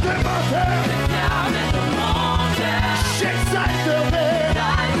ne serai. Je ne serai. Je ne serai. Je ne serai. Je ne serai. Je ne serai.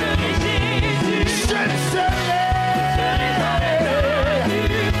 Je ne serai.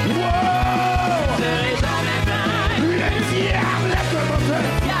 Le diable est un menteur.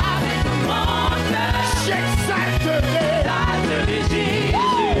 J'exalterai. Je ne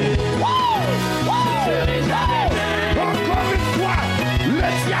serai. Wow. Le diable est un menteur. J'exalterai. Encore une fois, le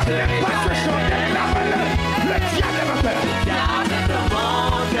diable n'est pas ce chant, déclare-le. Le diable est menteur.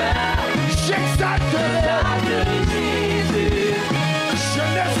 J'exalterai. Je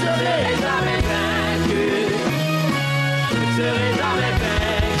ne serai.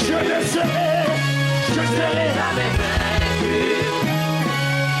 Je ne serai. Je serai.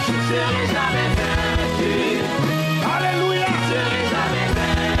 Alléluia.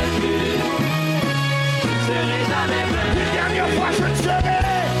 Une dernière fois, je ne serai.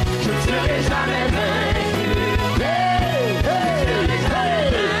 Je ne serai jamais vaincu. Hey, hey, hey, hey, hey,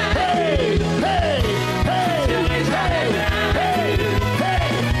 hey, hey, hey, hey. Le diable est menteur. Oh, je ne serai.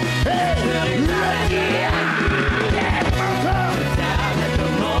 Yeah, yeah. Le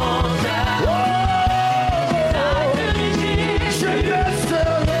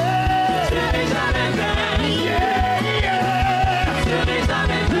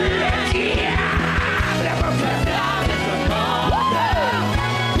diable est menteur.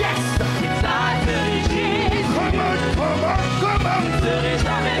 Yes. Comment?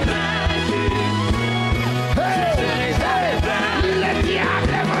 Hey, le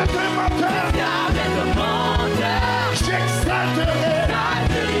diable est menteur. J'exalterai.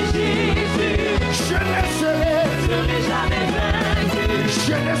 Je ne serai.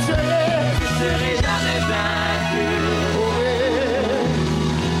 Je ne serai.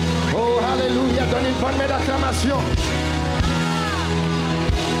 Oh, alléluia. Donne une bonne main d'acclamation.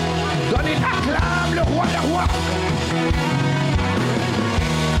 Donne une acclame le roi des rois.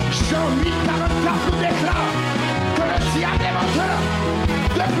 Jean 8, 44 nous déclare que le diable est menteur.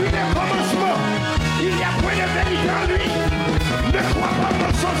 Depuis le commencement, il n'y a point de vérité en lui. Ne crois pas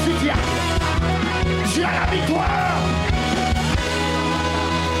dans son soutien. Tu as la victoire.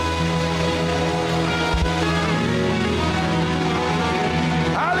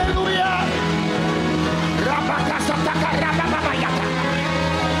 Alléluia. Rabakasataka rababayaka.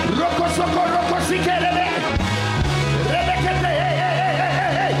 Rokosoko rokosikelele. Rebekete.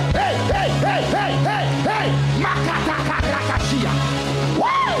 Hey. Makataka rakashia.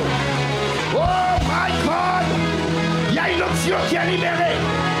 Wow. Oh my God. Il y a une option qui est libérée.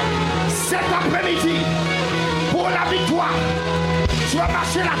 Cet après-midi, pour la victoire, tu vas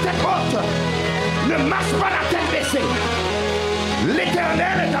marcher la tête haute. Ne marche pas la tête baissée.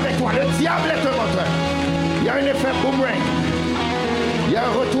 L'Éternel est avec toi. Le diable est un menteur. Il y a un effet boomerang. Il y a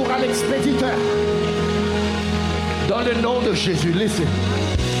un retour à l'expéditeur. Dans le nom de Jésus, laissez.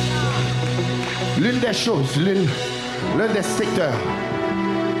 L'une des choses, l'un des secteurs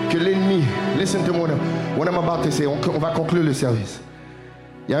que l'ennemi, listen to what I'm about to say, on va conclure le service.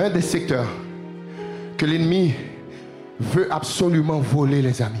 Il y a un des secteurs que l'ennemi veut absolument voler,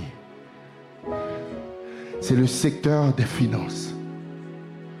 les amis. C'est le secteur des finances.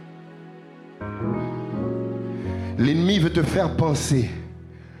 L'ennemi veut te faire penser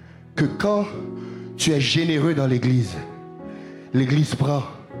que quand tu es généreux dans l'église, l'église prend,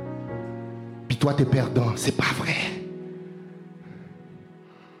 puis toi tu es perdant. C'est pas vrai.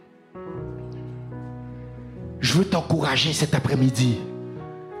 Je veux t'encourager cet après-midi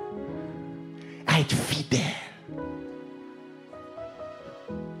à être fidèle.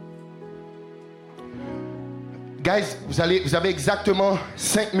 Guys, vous avez exactement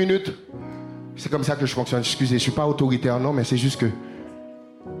 5 minutes. C'est comme ça que je fonctionne. Excusez, je ne suis pas autoritaire, non, mais c'est juste que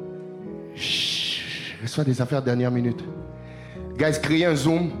je reçois des affaires dernière minute. Guys, créez un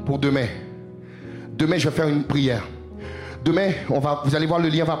Zoom pour demain. Demain, je vais faire une prière. Demain, vous allez voir, le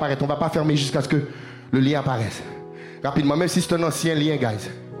lien va apparaître. On ne va pas fermer jusqu'à ce que le lien apparaisse. Rapidement, même si c'est un ancien lien, guys.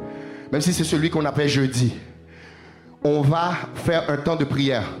 Même si c'est celui qu'on appelle jeudi. On va faire un temps de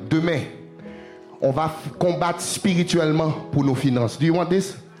prière. Demain, on va combattre spirituellement pour nos finances. Do you want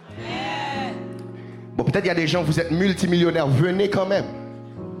this? Yeah. Bon, peut-être il y a des gens, vous êtes multimillionnaires. Venez quand même.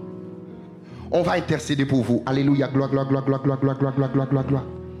 On va intercéder pour vous. Alléluia. Gloire, gloire, gloire, gloire, gloire, gloire, gloire, gloire, gloire, gloire.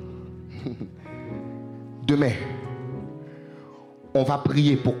 Demain, on va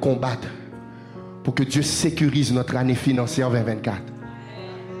prier pour combattre, pour que Dieu sécurise notre année financière 2024.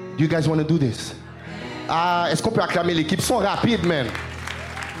 Do you guys want to do this? Ah, est-ce qu'on peut acclamer l'équipe? Ils sont rapides, man.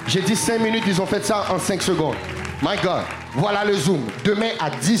 J'ai dit 5 minutes, ils ont fait ça en 5 secondes. My God. Voilà le Zoom. Demain à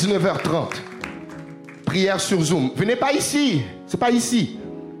 19h30. Prière sur Zoom. Venez pas ici. C'est pas ici.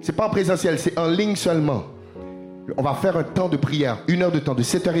 C'est pas en présentiel, c'est en ligne seulement. On va faire un temps de prière. 1 heure de temps, de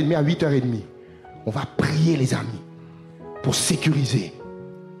 7h30 à 8h30. On va prier, les amis, pour sécuriser.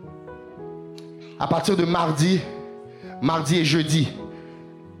 À partir de mardi et jeudi,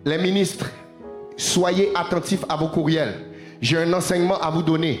 les ministres, soyez attentifs à vos courriels. J'ai un enseignement à vous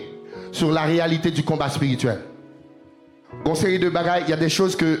donner sur la réalité du combat spirituel. Bon, série de bagailles, il y a des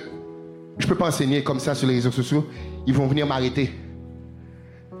choses que je ne peux pas enseigner comme ça sur les réseaux sociaux. Ils vont venir m'arrêter.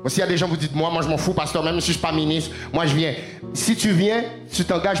 Bon, s'il y a des gens qui vous dites, moi je m'en fous, pasteur, même si je ne suis pas ministre, moi je viens. Si tu viens, tu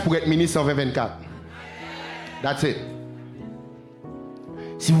t'engages pour être ministre en 2024. That's it.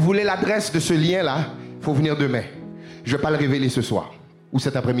 Si vous voulez l'adresse de ce lien-là, il faut venir demain. Je ne vais pas le révéler ce soir ou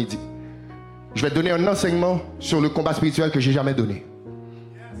cet après-midi. Je vais donner un enseignement sur le combat spirituel que je n'ai jamais donné.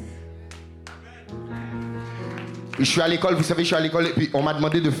 Je suis à l'école, vous savez, je suis à l'école et puis on m'a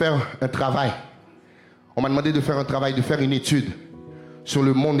demandé de faire un travail. On m'a demandé de faire un travail, de faire une étude sur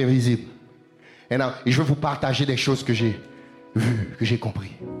le monde invisible. Et je vais vous partager des choses que j'ai vues, que j'ai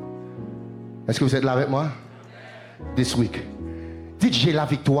compris. Est-ce que vous êtes là avec moi? This week. Dites, j'ai la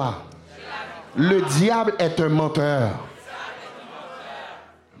victoire. Le diable est un menteur.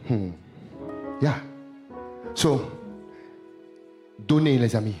 Yeah. So, donnez,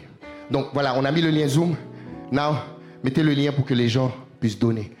 les amis. Donc, voilà, on a mis le lien Zoom. Now, mettez le lien pour que les gens puissent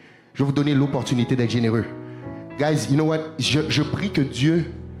donner. Je vais vous donner l'opportunité d'être généreux. Guys, you know what? Je prie que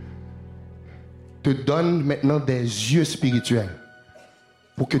Dieu te donne maintenant des yeux spirituels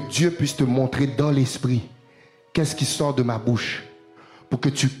pour que Dieu puisse te montrer dans l'esprit qu'est-ce qui sort de ma bouche pour que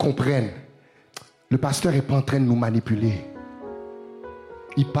tu comprennes. Le pasteur n'est pas en train de nous manipuler.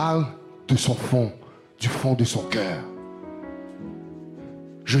 Il parle de son fond, du fond de son cœur.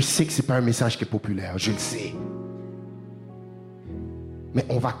 Je sais que ce n'est pas un message qui est populaire, je le sais. Mais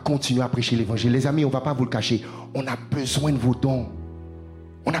on va continuer à prêcher l'évangile. Les amis, on ne va pas vous le cacher. On a besoin de vos dons.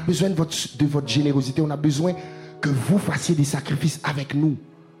 On a besoin de votre générosité. On a besoin que vous fassiez des sacrifices avec nous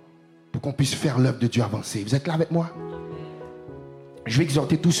pour qu'on puisse faire l'œuvre de Dieu avancer. Vous êtes là avec moi? Je vais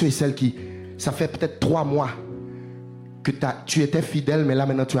exhorter tous ceux et celles qui, ça fait peut-être 3 mois que tu étais fidèle, mais là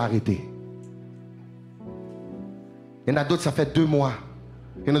maintenant tu as arrêté. Il y en a d'autres, ça fait 2 mois.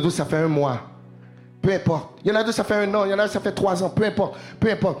 Il y en a d'autres, ça fait 1 mois. Peu importe. Il y en a d'autres, ça fait 1 an. Il y en a d'autres, ça fait 3 ans. Peu importe.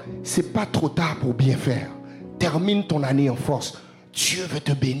 Peu importe. C'est pas trop tard pour bien faire. Termine ton année en force. Dieu veut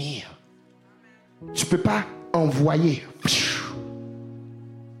te bénir. Tu ne peux pas envoyer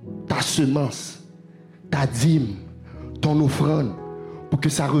ta semence, ta dîme, ton offrande pour que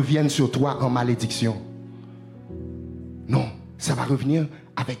ça revienne sur toi en malédiction. Non, ça va revenir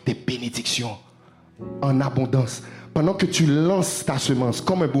avec des bénédictions en abondance. Pendant que tu lances ta semence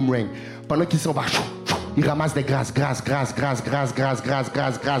comme un boomerang, pendant qu'il s'en va, il ramasse des grâces, grâce,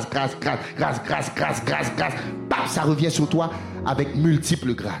 ça revient sur toi avec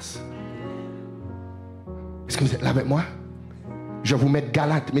multiples grâces. Est-ce que vous êtes là avec moi? Je vais vous mettre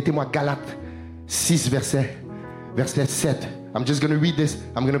Galates, mettez-moi Galates 6, verset 7. I'm just going to read this.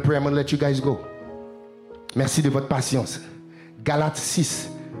 I'm going to pray. I'm going to let you guys go. Merci de votre patience. Galates 6,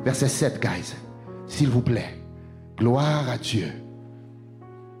 Verset 7, guys. S'il vous plaît. Gloire à Dieu.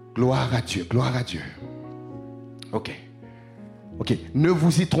 Gloire à Dieu. Gloire à Dieu. Ok. Ok. Ne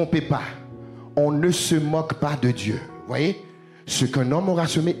vous y trompez pas. On ne se moque pas de Dieu. Voyez? Ce qu'un homme aura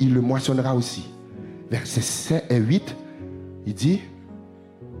semé, il le moissonnera aussi. Verset 7 et 8, il dit,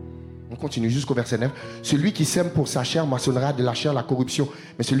 on continue jusqu'au verset 9, celui qui sème pour sa chair moissonnera de la chair la corruption,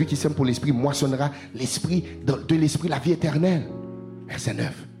 mais celui qui sème pour l'esprit moissonnera l'esprit de l'esprit la vie éternelle. Verset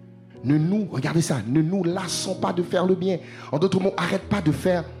 9. Regardez ça, ne nous lassons pas de faire le bien. En d'autres mots, arrête pas de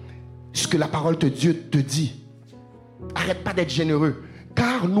faire ce que la parole de Dieu te dit. Arrête pas d'être généreux,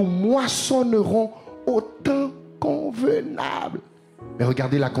 car nous moissonnerons au temps convenable. Mais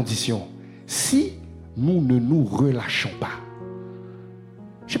regardez la condition. Si nous ne nous relâchons pas.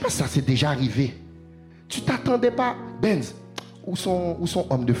 Je ne sais pas si ça s'est déjà arrivé. Tu t'attendais pas. Benz, où sont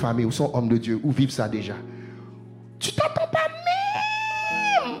hommes de famille, où sont hommes de Dieu, où vivent ça déjà? Tu t'attends pas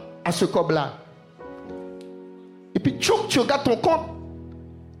même à ce cob-là. Et puis tu regardes ton compte.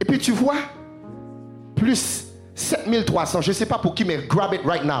 Et puis tu vois plus 7300. Je ne sais pas pour qui, mais grab it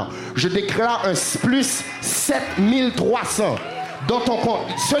right now. Je déclare un plus 7300 dans ton compte.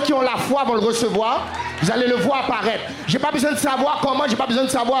 Ceux qui ont la foi vont le recevoir. Vous allez le voir apparaître. Je n'ai pas besoin de savoir comment, je n'ai pas besoin de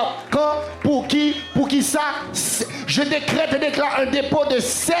savoir quand, pour qui ça. Je décrète et déclare un dépôt de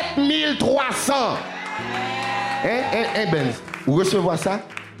 7300. Ben, vous recevez ça.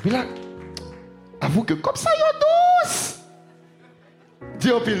 Puis là, avoue que comme ça, yo douce.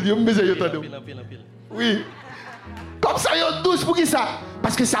 Dis en pile, yo m'baiser yo tando. Oui. Comme ça, yo douce, pour qui ça?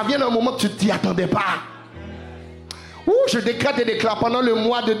 Parce que ça vient d'un moment que tu ne t'y attendais pas. Je décrète et déclare pendant le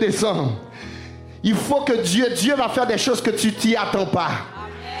mois de décembre. Il faut que Dieu va faire des choses que tu t'y attends pas.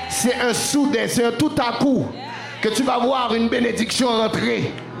 C'est un soudain, c'est un tout à coup que tu vas voir une bénédiction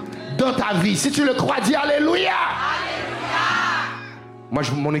rentrer dans ta vie. Si tu le crois, dis Alléluia. Moi,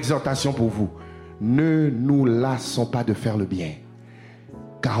 mon exhortation pour vous, ne nous lassons pas de faire le bien,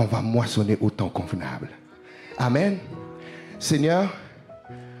 car on va moissonner au temps convenable. Amen. Seigneur,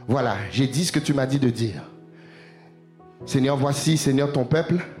 voilà, j'ai dit ce que tu m'as dit de dire. Seigneur, voici, Seigneur, ton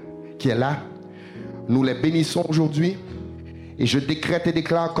peuple qui est là. Nous les bénissons aujourd'hui. Et je décrète et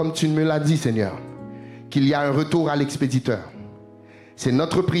déclare, comme tu me l'as dit, Seigneur, qu'il y a un retour à l'expéditeur. C'est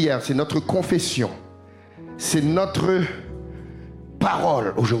notre prière, c'est notre confession. C'est notre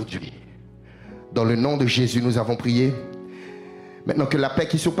parole aujourd'hui. Dans le nom de Jésus, nous avons prié. Maintenant que la paix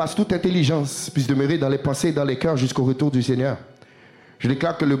qui surpasse toute intelligence puisse demeurer dans les pensées et dans les cœurs jusqu'au retour du Seigneur. Je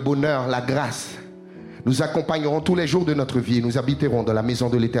déclare que le bonheur, la grâce, nous accompagneront tous les jours de notre vie et nous habiterons dans la maison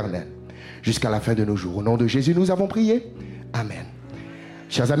de l'Éternel jusqu'à la fin de nos jours. Au nom de Jésus, nous avons prié. Amen.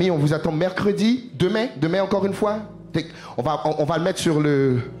 Chers amis, on vous attend mercredi, demain encore une fois. On va le mettre sur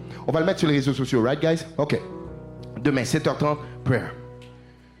les réseaux sociaux, right guys? Ok. Demain, 7h30, prayer.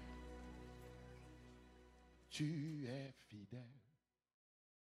 Tu es fidèle.